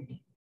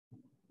prematurity.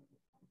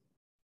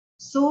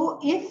 So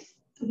if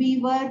we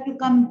were to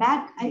come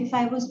back, if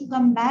I was to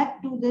come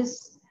back to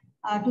this,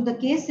 to the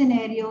case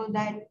scenario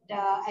that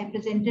I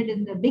presented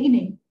in the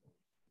beginning,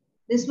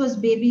 this was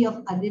baby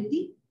of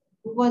Aditi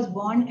who was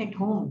born at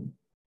home.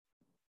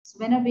 So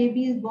when a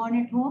baby is born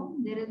at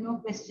home, there is no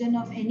question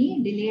of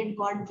any delayed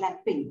cord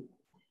clamping.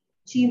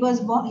 He was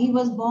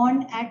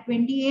born at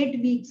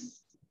 28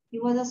 weeks. He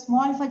was a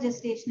small for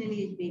gestational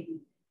age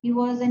baby. He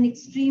was an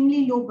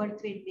extremely low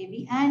birth weight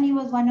baby, and he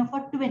was one of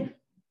a twin.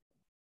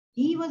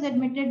 He was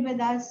admitted with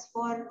us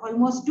for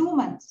almost 2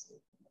 months.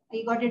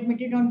 He got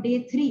admitted on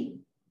day 3.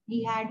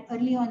 He had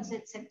early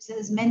onset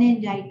sepsis,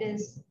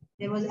 meningitis.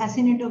 There was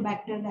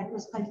Acinetobacter that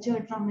was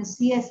cultured from his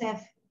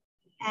CSF,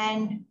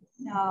 and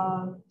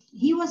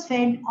he was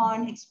fed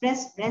on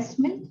express breast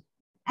milk,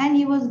 and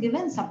he was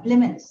given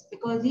supplements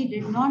because he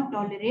did not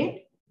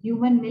tolerate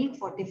human milk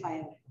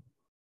fortifier.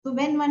 So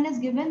when one is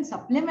given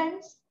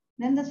supplements,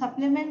 then the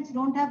supplements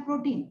don't have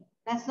protein.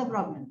 That's the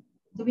problem.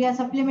 So we are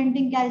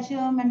supplementing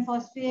calcium and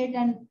phosphate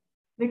and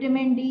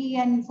vitamin D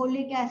and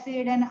folic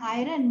acid and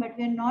iron, but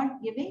we are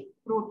not giving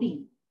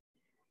protein.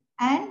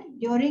 And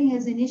during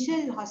his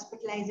initial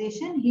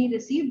hospitalization, he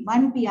received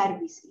 1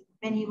 PRBC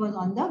when he was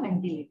on the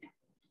ventilator.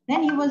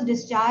 Then he was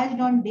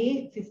discharged on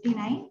day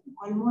 59,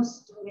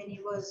 almost when he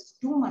was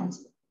 2 months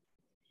old.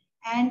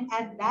 And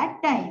at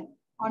that time,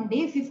 on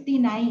day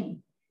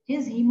 59,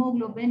 his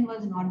hemoglobin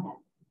was not done.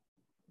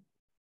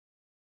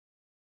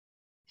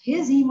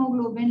 His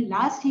hemoglobin,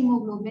 last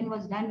hemoglobin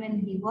was done when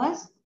he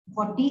was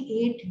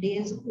 48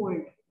 days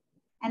old.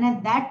 And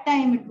at that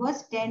time, it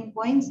was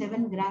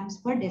 10.7 grams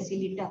per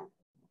deciliter.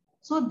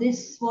 So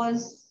this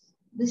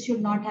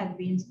should not have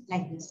been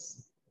like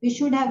this. We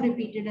should have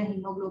repeated a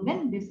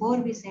hemoglobin before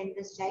we sent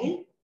this child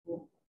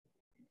home.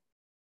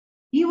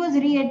 He was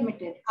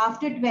readmitted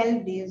after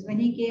 12 days when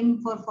he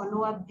came for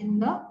follow-up in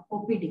the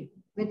OPD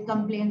with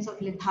complaints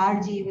of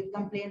lethargy, with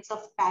complaints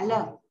of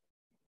pallor.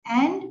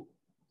 And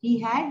he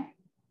had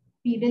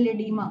pedal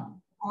edema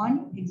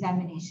on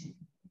examination.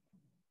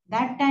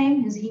 That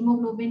time, his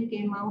hemoglobin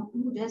came out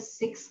to just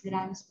 6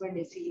 grams per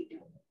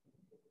deciliter.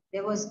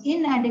 There was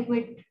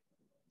inadequate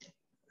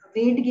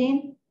weight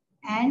gain,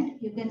 and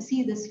you can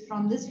see this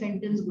from this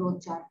Fenton's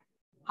growth chart,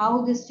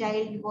 how this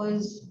child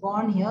was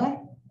born here,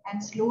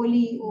 and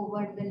slowly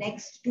over the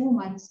next 2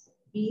 months,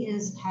 he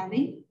is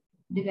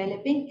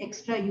developing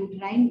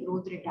extrauterine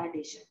growth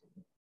retardation.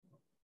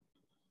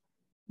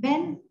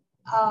 When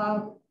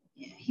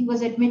he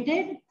was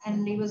admitted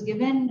and he was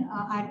given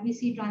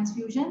RBC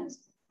transfusions,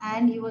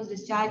 and he was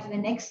discharged the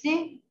next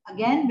day,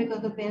 again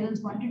because the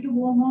parents wanted to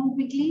go home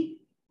quickly,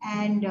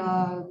 and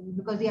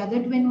because the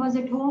other twin was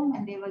at home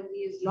and there were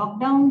these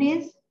lockdown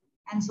days,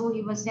 and so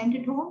he was sent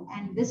at home.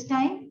 And this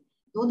time,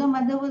 though the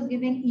mother was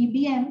giving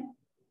EBM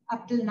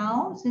up till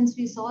now, since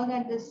we saw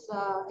that this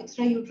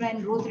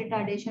extrauterine growth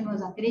retardation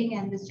was occurring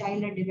and this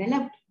child had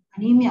developed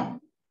anemia,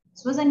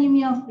 this was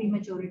anemia of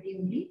prematurity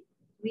only,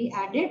 we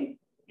added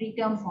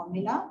preterm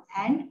formula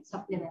and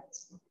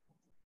supplements.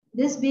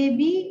 This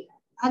baby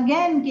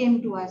again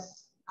came to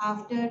us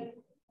after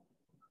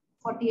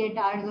 48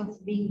 hours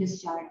of being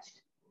discharged.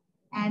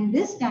 And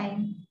this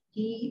time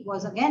he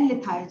was again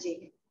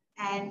lethargic,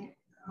 and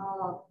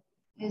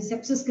his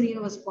sepsis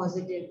screen was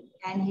positive,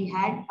 and he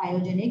had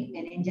pyogenic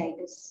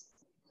meningitis.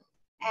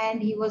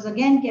 And he was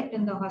again kept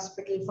in the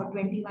hospital for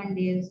 21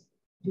 days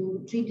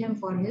to treat him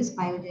for his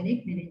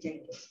pyogenic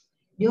meningitis.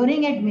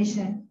 During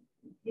admission,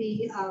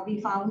 we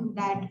found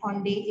that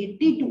on day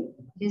 82,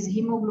 his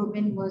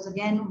hemoglobin was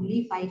again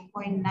only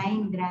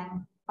 5.9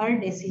 gram per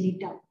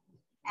deciliter.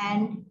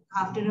 And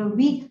after a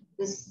week,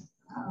 this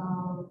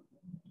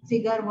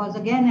figure was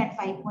again at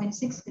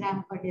 5.6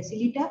 gram per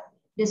deciliter,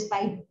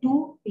 despite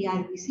 2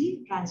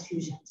 PRBC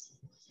transfusions.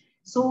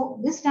 So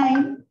this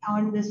time,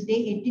 on this day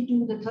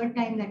 82, the third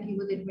time that he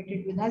was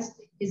admitted with us,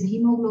 his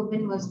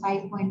hemoglobin was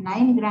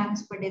 5.9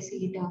 grams per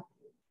deciliter.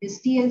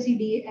 His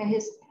DLC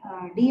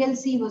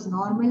was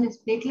normal, his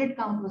platelet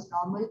count was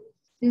normal,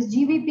 his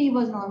GVP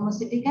was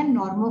normocytic and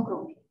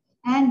normochromic,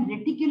 and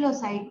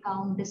reticulocyte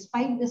count,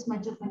 despite this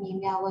much of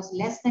anemia, was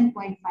less than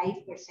 0.5%.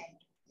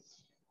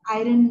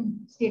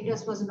 Iron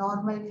status was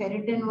normal,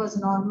 ferritin was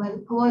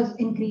normal, was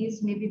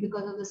increased maybe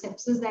because of the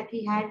sepsis that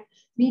he had.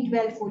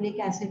 B12, folic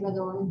acid was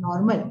all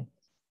normal.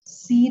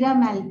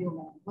 Serum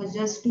albumin was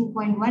just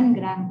 2.1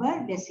 gram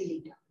per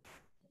deciliter.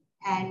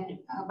 And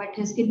but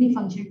his kidney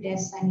function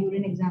tests and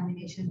urine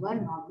examination were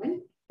normal.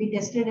 We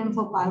tested him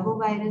for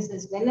parvovirus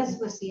as well as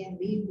for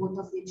CMV, both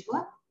of which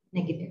were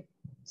negative.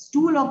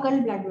 Stool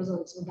local blood was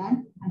also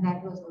done, and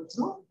that was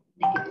also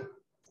negative.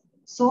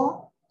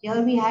 So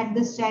here we had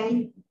this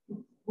child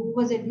who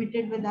was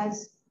admitted with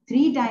us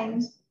 3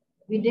 times.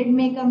 We did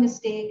make a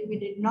mistake. We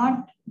did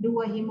not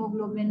do a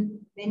hemoglobin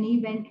when he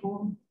went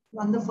home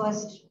on the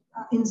first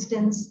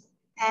instance.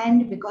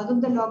 And because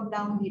of the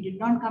lockdown, he did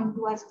not come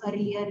to us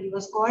earlier. He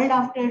was called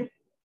after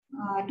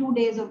 2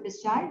 days of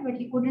discharge, but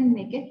he couldn't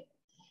make it.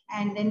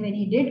 And then when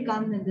he did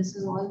come, then this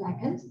is all that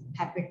has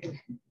happened to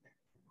him.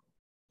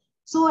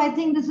 So I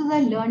think this is a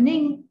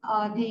learning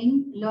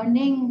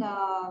learning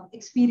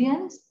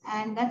experience.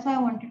 And that's why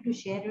I wanted to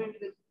share it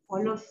with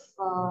all of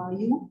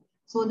you,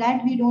 so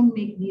that we don't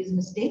make these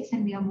mistakes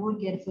and we are more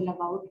careful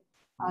about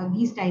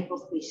these type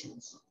of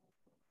patients.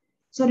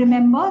 So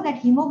remember that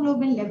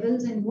hemoglobin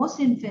levels in most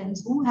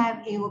infants who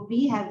have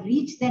AOP have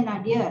reached their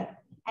nadir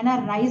and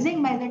are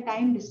rising by the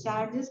time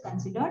discharge is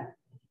considered.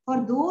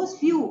 For those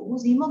few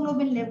whose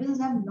hemoglobin levels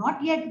have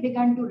not yet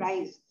begun to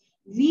rise,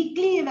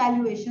 weekly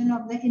evaluation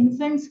of the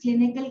infant's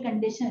clinical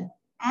condition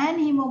and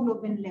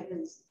hemoglobin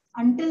levels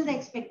until the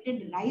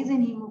expected rise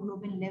in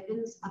hemoglobin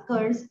levels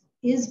occurs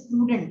is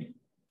prudent.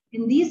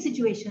 In these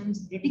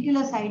situations,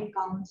 reticulocyte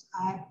counts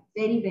are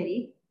very,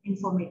 very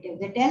informative.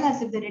 They tell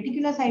us if the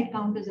reticulocyte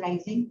count is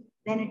rising,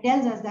 then it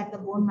tells us that the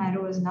bone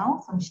marrow is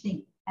now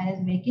functioning and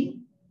is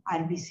making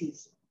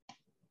RBCs.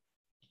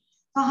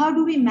 So how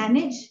do we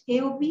manage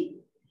AOP?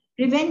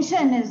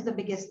 Prevention is the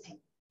biggest thing.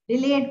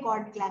 Delayed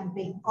cord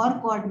clamping or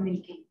cord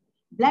milking,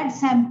 blood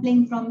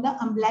sampling from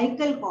the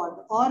umbilical cord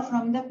or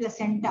from the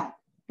placenta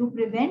to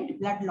prevent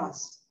blood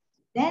loss.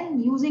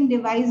 Then using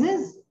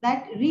devices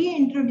that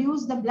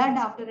reintroduce the blood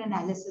after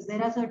analysis.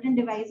 There are certain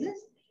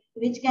devices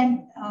which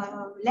can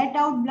let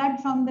out blood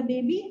from the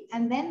baby,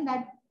 and then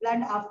that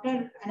blood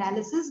after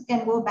analysis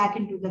can go back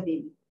into the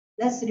baby,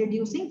 thus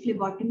reducing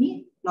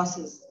phlebotomy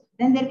losses.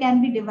 Then there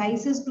can be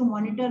devices to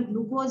monitor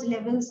glucose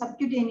levels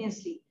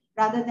subcutaneously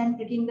rather than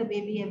pricking the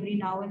baby every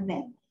now and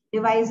then.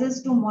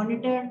 Devices to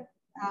monitor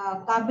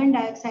carbon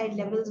dioxide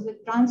levels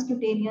with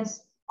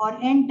transcutaneous or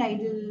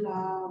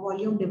end-tidal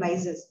volume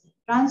devices,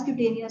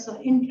 transcutaneous or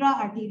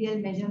intra-arterial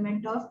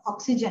measurement of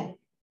oxygen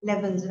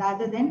levels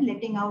rather than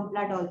letting out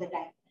blood all the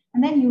time.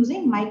 And then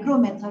using micro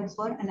methods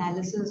for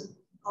analysis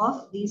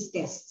of these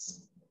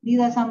tests. These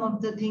are some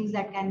of the things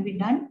that can be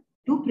done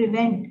to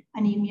prevent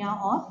anemia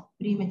of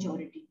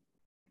prematurity.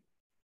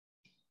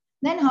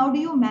 Then how do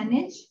you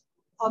manage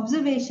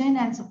observation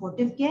and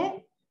supportive care,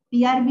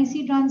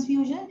 PRBC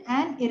transfusion,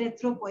 and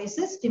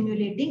erythropoiesis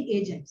stimulating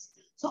agents?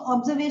 So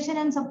observation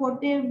and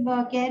supportive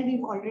care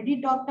we've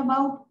already talked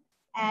about,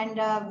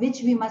 and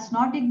which we must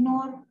not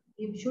ignore.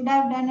 You should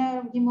have done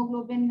a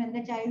hemoglobin when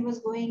the child was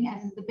going,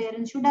 and the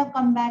parents should have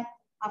come back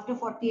after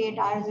 48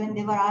 hours when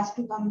they were asked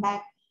to come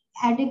back.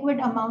 Adequate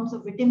amounts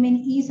of vitamin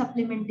E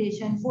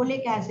supplementation,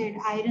 folic acid,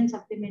 iron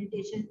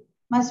supplementation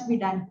must be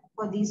done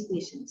for these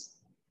patients.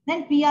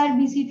 Then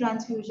PRBC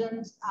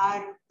transfusions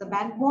are the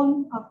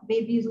backbone of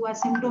babies who are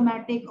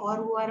symptomatic or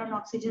who are on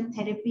oxygen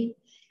therapy.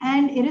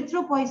 And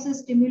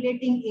erythropoiesis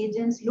stimulating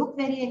agents look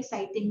very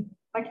exciting,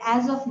 but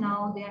as of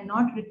now, they are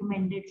not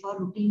recommended for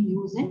routine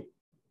use in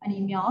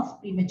anemia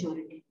of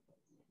prematurity.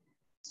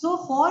 So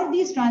for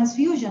these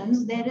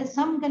transfusions, there is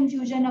some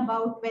confusion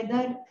about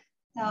whether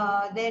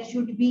there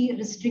should be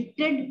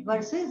restricted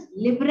versus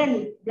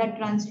liberal blood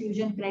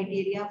transfusion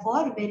criteria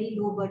for very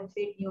low birth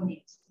weight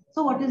neonates.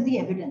 So what is the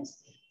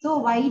evidence? So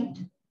White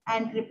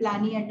and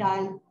Kriplani et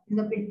al. In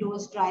the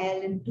Pintos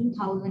trial in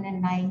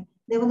 2009,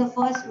 they were the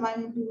first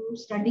one to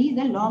study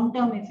the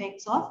long-term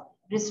effects of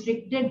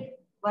restricted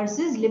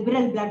versus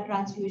liberal blood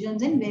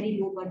transfusions in very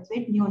low birth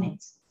weight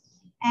neonates.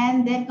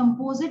 And their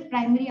composite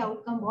primary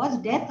outcome was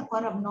death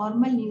or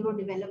abnormal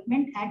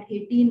neurodevelopment at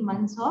 18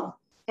 months of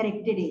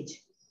corrected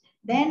age.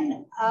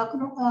 Then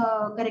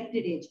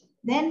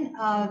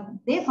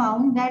they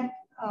found that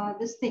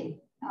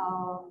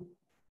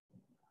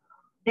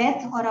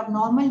death or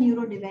abnormal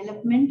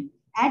neurodevelopment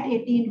at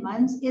 18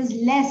 months is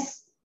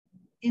less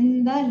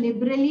in the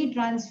liberally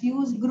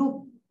transfused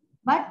group,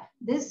 but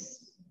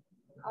this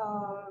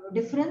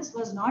difference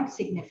was not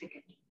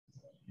significant.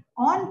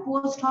 On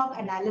post hoc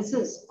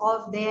analysis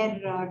of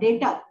their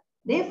data,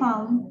 they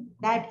found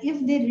that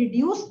if they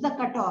reduced the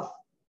cutoff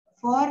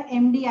for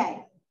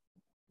MDI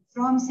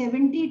from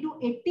 70 to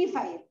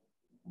 85,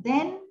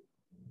 then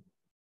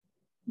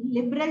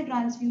liberal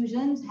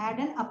transfusions had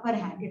an upper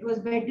hand. It was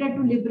better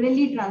to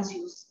liberally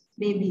transfuse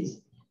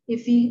babies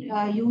if we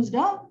used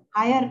a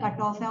higher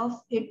cutoff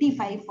of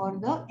 85 for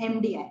the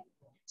MDI.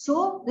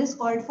 So this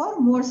called for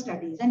more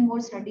studies, and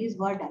more studies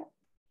were done.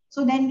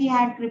 So then we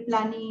had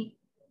Kriplani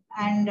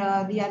and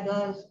the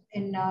others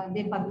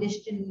they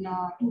published in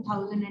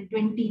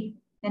 2020.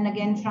 Then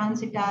again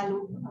France et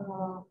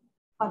al.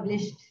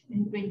 Published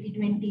in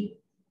 2020,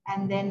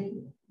 and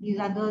then these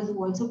others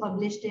who also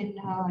published in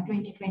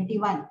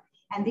 2021.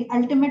 And the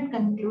ultimate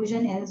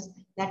conclusion is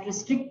that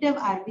restrictive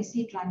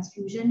RBC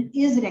transfusion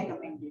is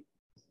recommended,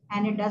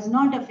 and it does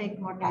not affect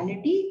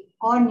mortality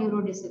or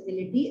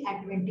neurodisability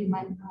at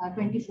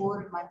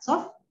 24 months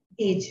of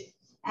age,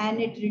 and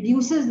it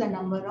reduces the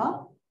number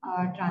of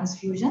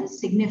transfusions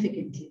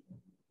significantly.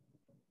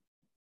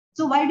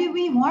 So why do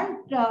we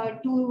want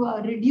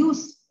to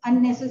reduce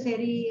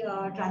unnecessary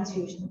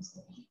transfusions?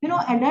 You know,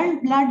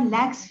 adult blood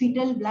lacks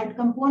fetal blood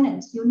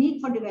components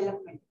unique for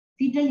development,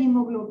 fetal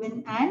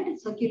hemoglobin and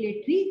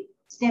circulating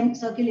stem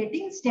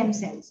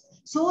cells.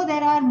 So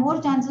there are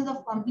more chances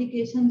of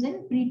complications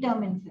in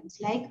preterm infants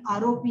like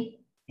ROP,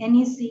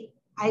 NEC,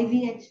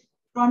 IVH,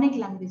 chronic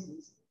lung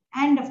disease,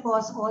 and of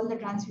course, all the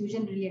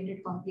transfusion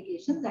related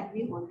complications that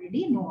we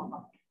already know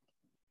about.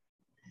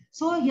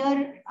 So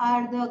here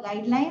are the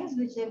guidelines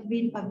which have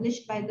been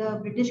published by the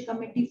British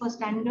Committee for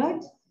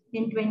Standards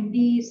in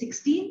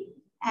 2016.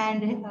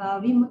 And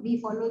we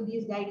follow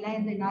these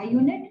guidelines in our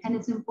unit, and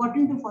it's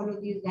important to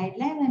follow these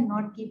guidelines and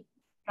not keep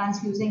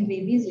transfusing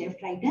babies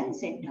left, right, and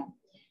center.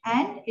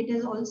 And it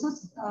has also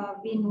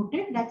been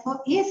noted that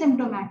for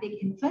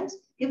asymptomatic infants,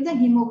 if the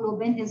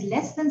hemoglobin is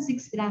less than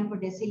 6 gram per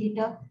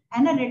deciliter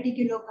and a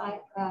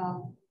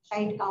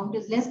reticulocyte count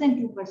is less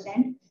than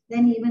 2%,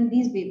 then even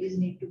these babies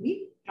need to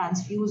be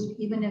transfused,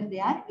 even if they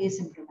are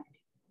asymptomatic.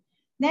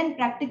 Then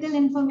practical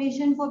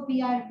information for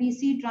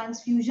PRBC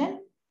transfusion.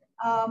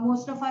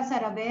 Most of us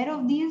are aware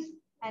of these,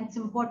 and it's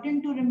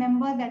important to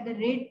remember that the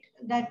rate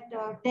that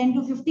 10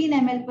 to 15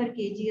 ml per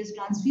kg is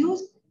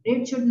transfused.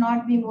 Rate should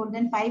not be more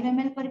than 5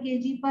 ml per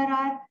kg per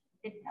hour.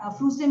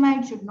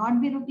 Furosemide should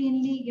not be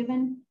routinely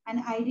given,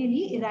 and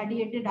ideally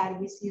irradiated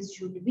RBCs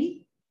should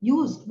be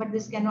used, but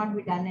this cannot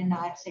be done in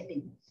our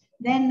setting.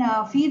 Then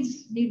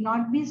feeds need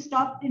not be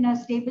stopped in a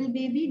stable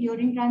baby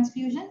during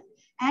transfusion,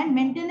 and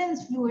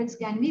maintenance fluids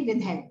can be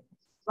withheld.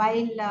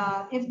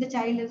 While if the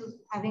child is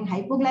having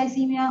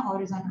hypoglycemia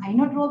or is on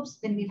inotropes,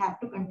 then we have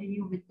to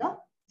continue with the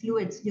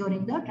fluids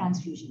during the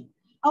transfusion.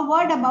 A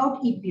word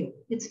about EPO.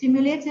 It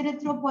stimulates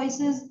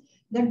erythropoiesis.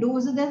 The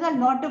dose, there's a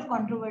lot of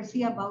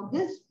controversy about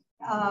this,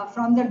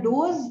 from the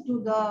dose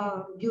to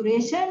the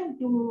duration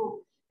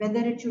to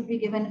whether it should be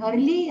given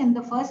early in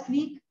the first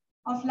week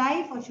of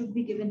life or should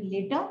be given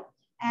later.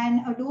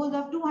 And a dose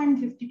of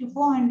 250 to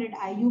 400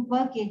 IU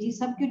per kg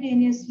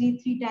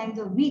subcutaneously 3 times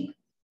a week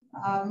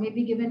may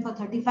be given for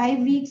 35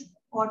 weeks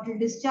or till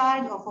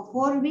discharge or for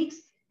 4 weeks.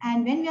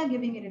 And when we are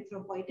giving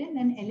erythropoietin,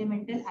 then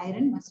elemental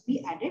iron must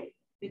be added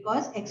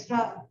because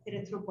extra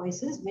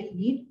erythropoiesis will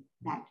need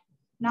that.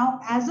 Now,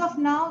 as of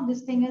now,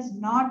 this thing is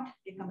not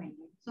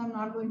recommended. So I'm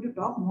not going to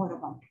talk more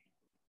about it.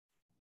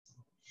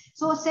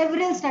 So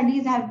several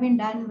studies have been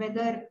done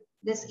whether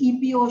this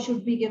EPO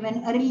should be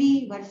given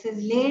early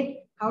versus late.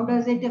 How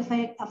does it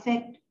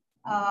affect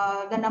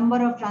the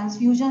number of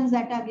transfusions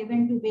that are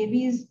given to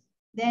babies?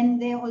 Then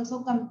they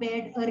also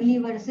compared early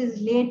versus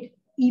late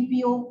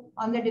EPO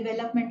on the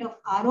development of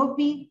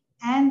ROP,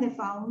 and they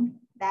found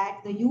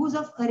that the use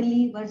of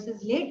early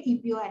versus late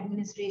EPO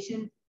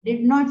administration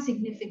did not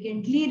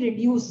significantly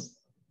reduce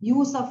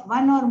use of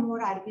 1 or more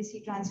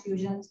RBC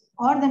transfusions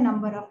or the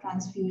number of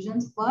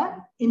transfusions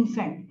per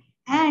infant.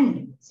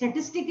 And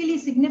statistically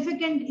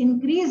significant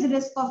increased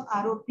risk of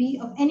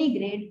ROP of any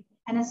grade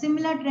and a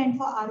similar trend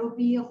for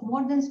ROP of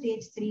more than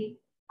stage 3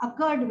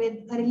 occurred with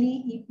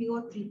early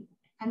EPO treatment.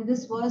 And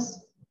this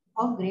was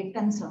of great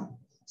concern.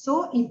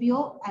 So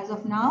EPO as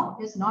of now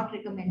is not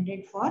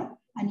recommended for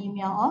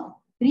anemia of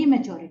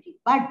prematurity.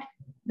 But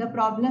the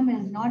problem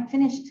is not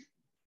finished.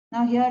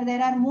 Now here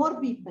there are more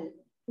people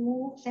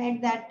who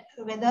said that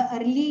whether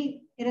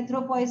early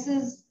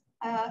erythropoiesis,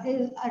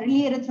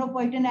 early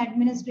erythropoietin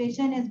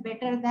administration is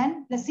better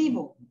than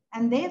placebo.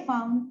 And they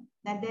found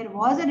that there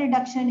was a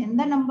reduction in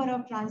the number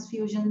of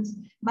transfusions,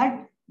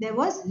 but there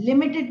was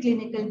limited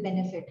clinical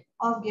benefit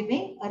of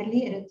giving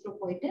early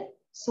erythropoietin.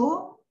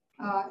 So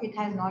it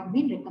has not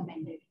been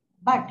recommended.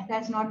 But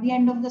that's not the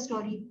end of the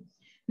story.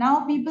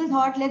 Now people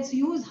thought, let's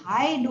use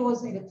high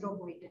dose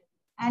erythropoietin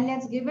and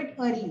let's give it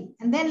early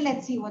and then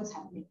let's see what's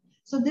happening.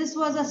 So this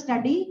was a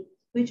study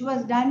which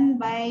was done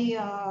by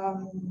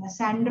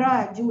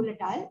Sandra Jewell et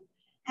al.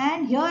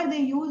 And here they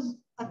used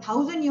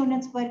 1,000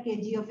 units per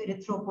kg of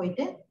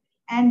erythropoietin,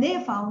 and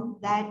they found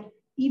that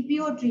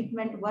EPO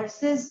treatment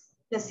versus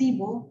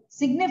placebo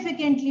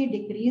significantly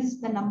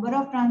decreased the number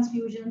of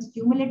transfusions,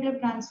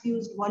 cumulative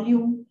transfused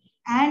volume,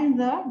 and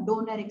the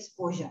donor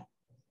exposure.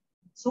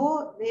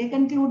 So they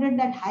concluded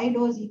that high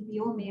dose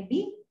EPO may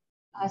be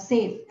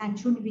safe and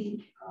should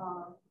be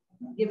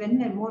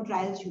given, and more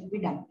trials should be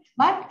done.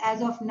 But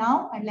as of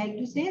now, I'd like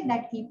to say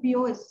that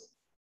EPO is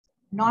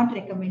not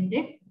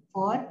recommended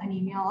for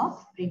anemia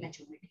of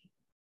prematurity.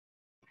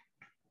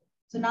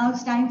 So now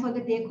it's time for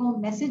the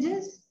take-home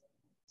messages.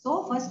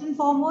 So first and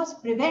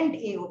foremost, prevent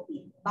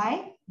AOP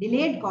by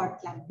delayed cord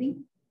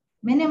clamping,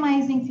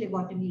 minimizing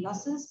phlebotomy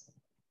losses,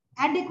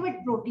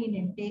 adequate protein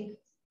intake,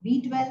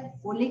 B12,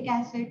 folic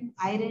acid,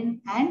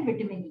 iron, and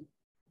vitamin E.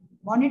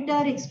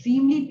 Monitor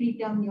extremely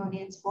preterm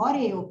neonates for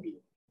AOP.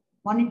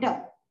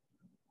 Monitor.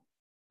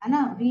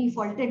 Anna, we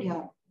faulted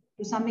here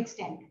to some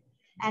extent.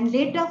 And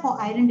later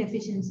for iron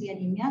deficiency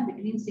anemia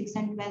between 6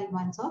 and 12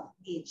 months of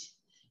age.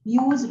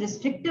 Use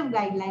restrictive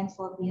guidelines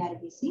for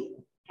PRBC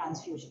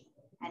transfusion.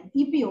 And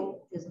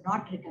EPO is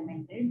not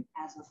recommended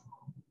as of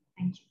now.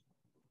 Thank you.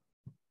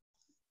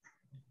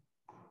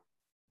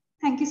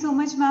 Thank you so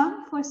much,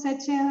 ma'am, for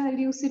such a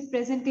lucid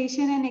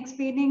presentation and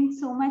explaining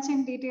so much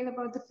in detail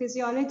about the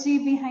physiology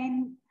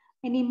behind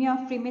anemia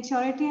of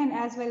prematurity and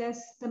as well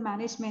as the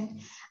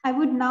management. I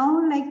would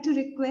now like to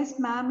request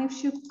ma'am if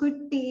she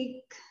could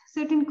take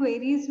certain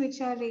queries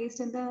which are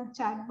raised in the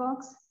chat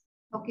box.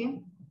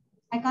 Okay.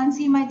 I can't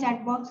see my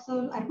chat box,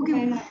 so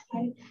okay.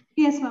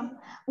 Yes, ma'am.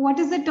 What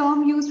is the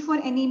term used for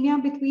anemia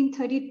between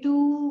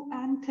 32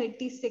 and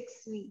 36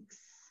 weeks?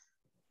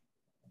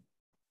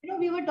 You know,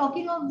 we were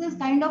talking of this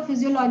kind of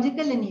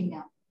physiological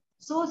anemia.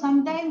 So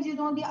sometimes, you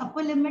know, the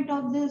upper limit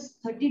of this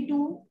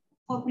 32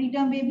 for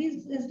preterm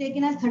babies is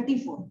taken as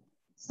 34.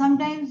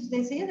 Sometimes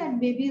they say that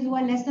babies who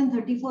are less than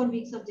 34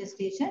 weeks of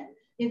gestation,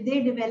 if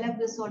they develop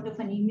this sort of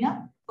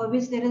anemia, for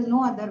which there is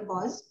no other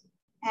cause,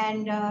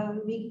 and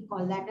we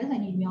call that as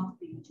anemia of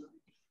prematurity.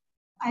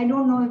 I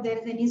don't know if there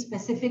is any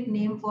specific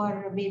name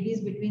for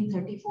babies between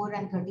 34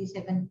 and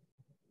 37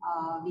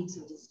 weeks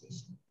of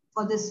gestation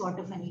for this sort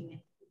of anemia,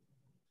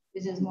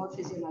 which is more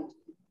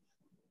physiological.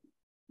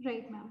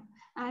 Right, ma'am.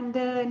 And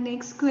the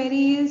next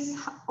query is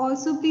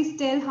also please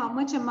tell how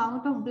much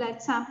amount of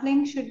blood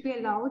sampling should be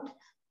allowed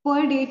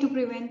per day to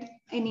prevent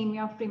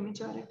anemia of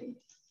prematurity.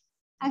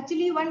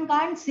 Actually, one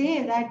can't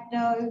say that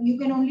you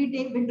can only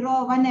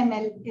withdraw 1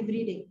 ml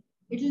every day.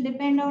 It will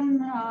depend on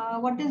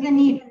what is the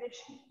need.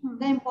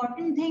 The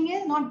important thing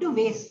is not to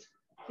waste.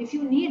 If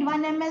you need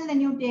 1 ml, then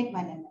you take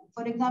 1 ml.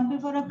 For example,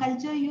 for a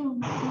culture, you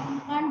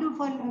can't do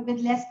with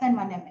less than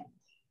 1 ml.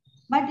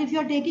 But if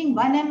you're taking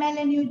 1 ml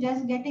and you're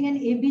just getting an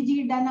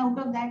ABG done out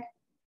of that,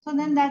 so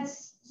then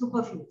that's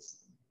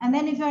superfluous. And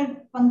then if you're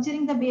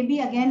puncturing the baby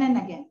again and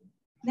again,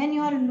 then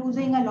you are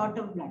losing a lot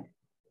of blood.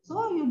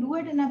 So you do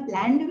it in a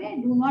planned way.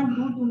 Do not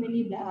do too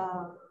many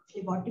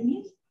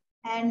phlebotomies,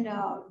 and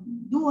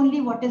do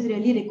only what is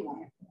really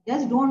required.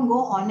 Just don't go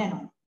on and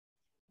on.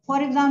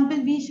 For example,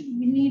 we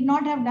need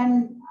not have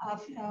done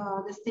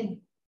this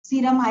thing,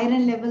 serum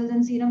iron levels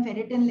and serum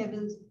ferritin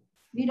levels.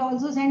 We'd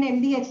also send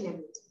LDH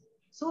levels.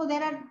 So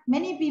there are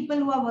many people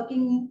who are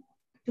working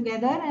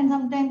together, and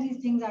sometimes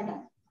these things are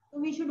done. So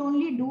we should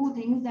only do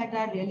things that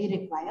are really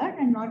required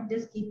and not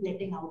just keep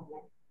letting out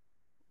blood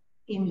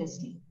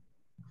aimlessly.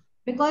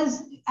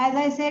 Because as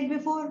I said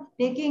before,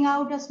 taking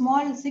out a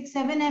small 6-7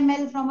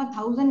 ml from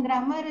 1,000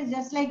 grammer is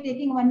just like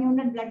taking 1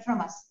 unit blood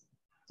from us.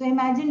 So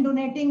imagine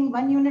donating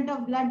 1 unit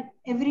of blood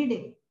every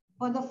day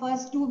for the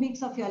first 2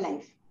 weeks of your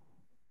life.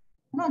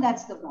 No,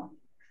 that's the problem.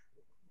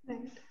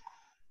 Right.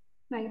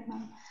 Right,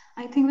 ma'am.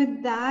 I think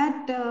with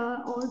that,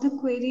 all the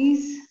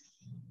queries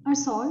are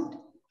solved.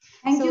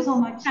 Thank you so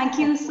much. Thank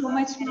you so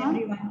much, ma'am.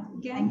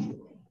 Everyone. Thank you.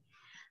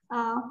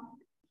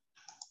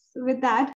 With that,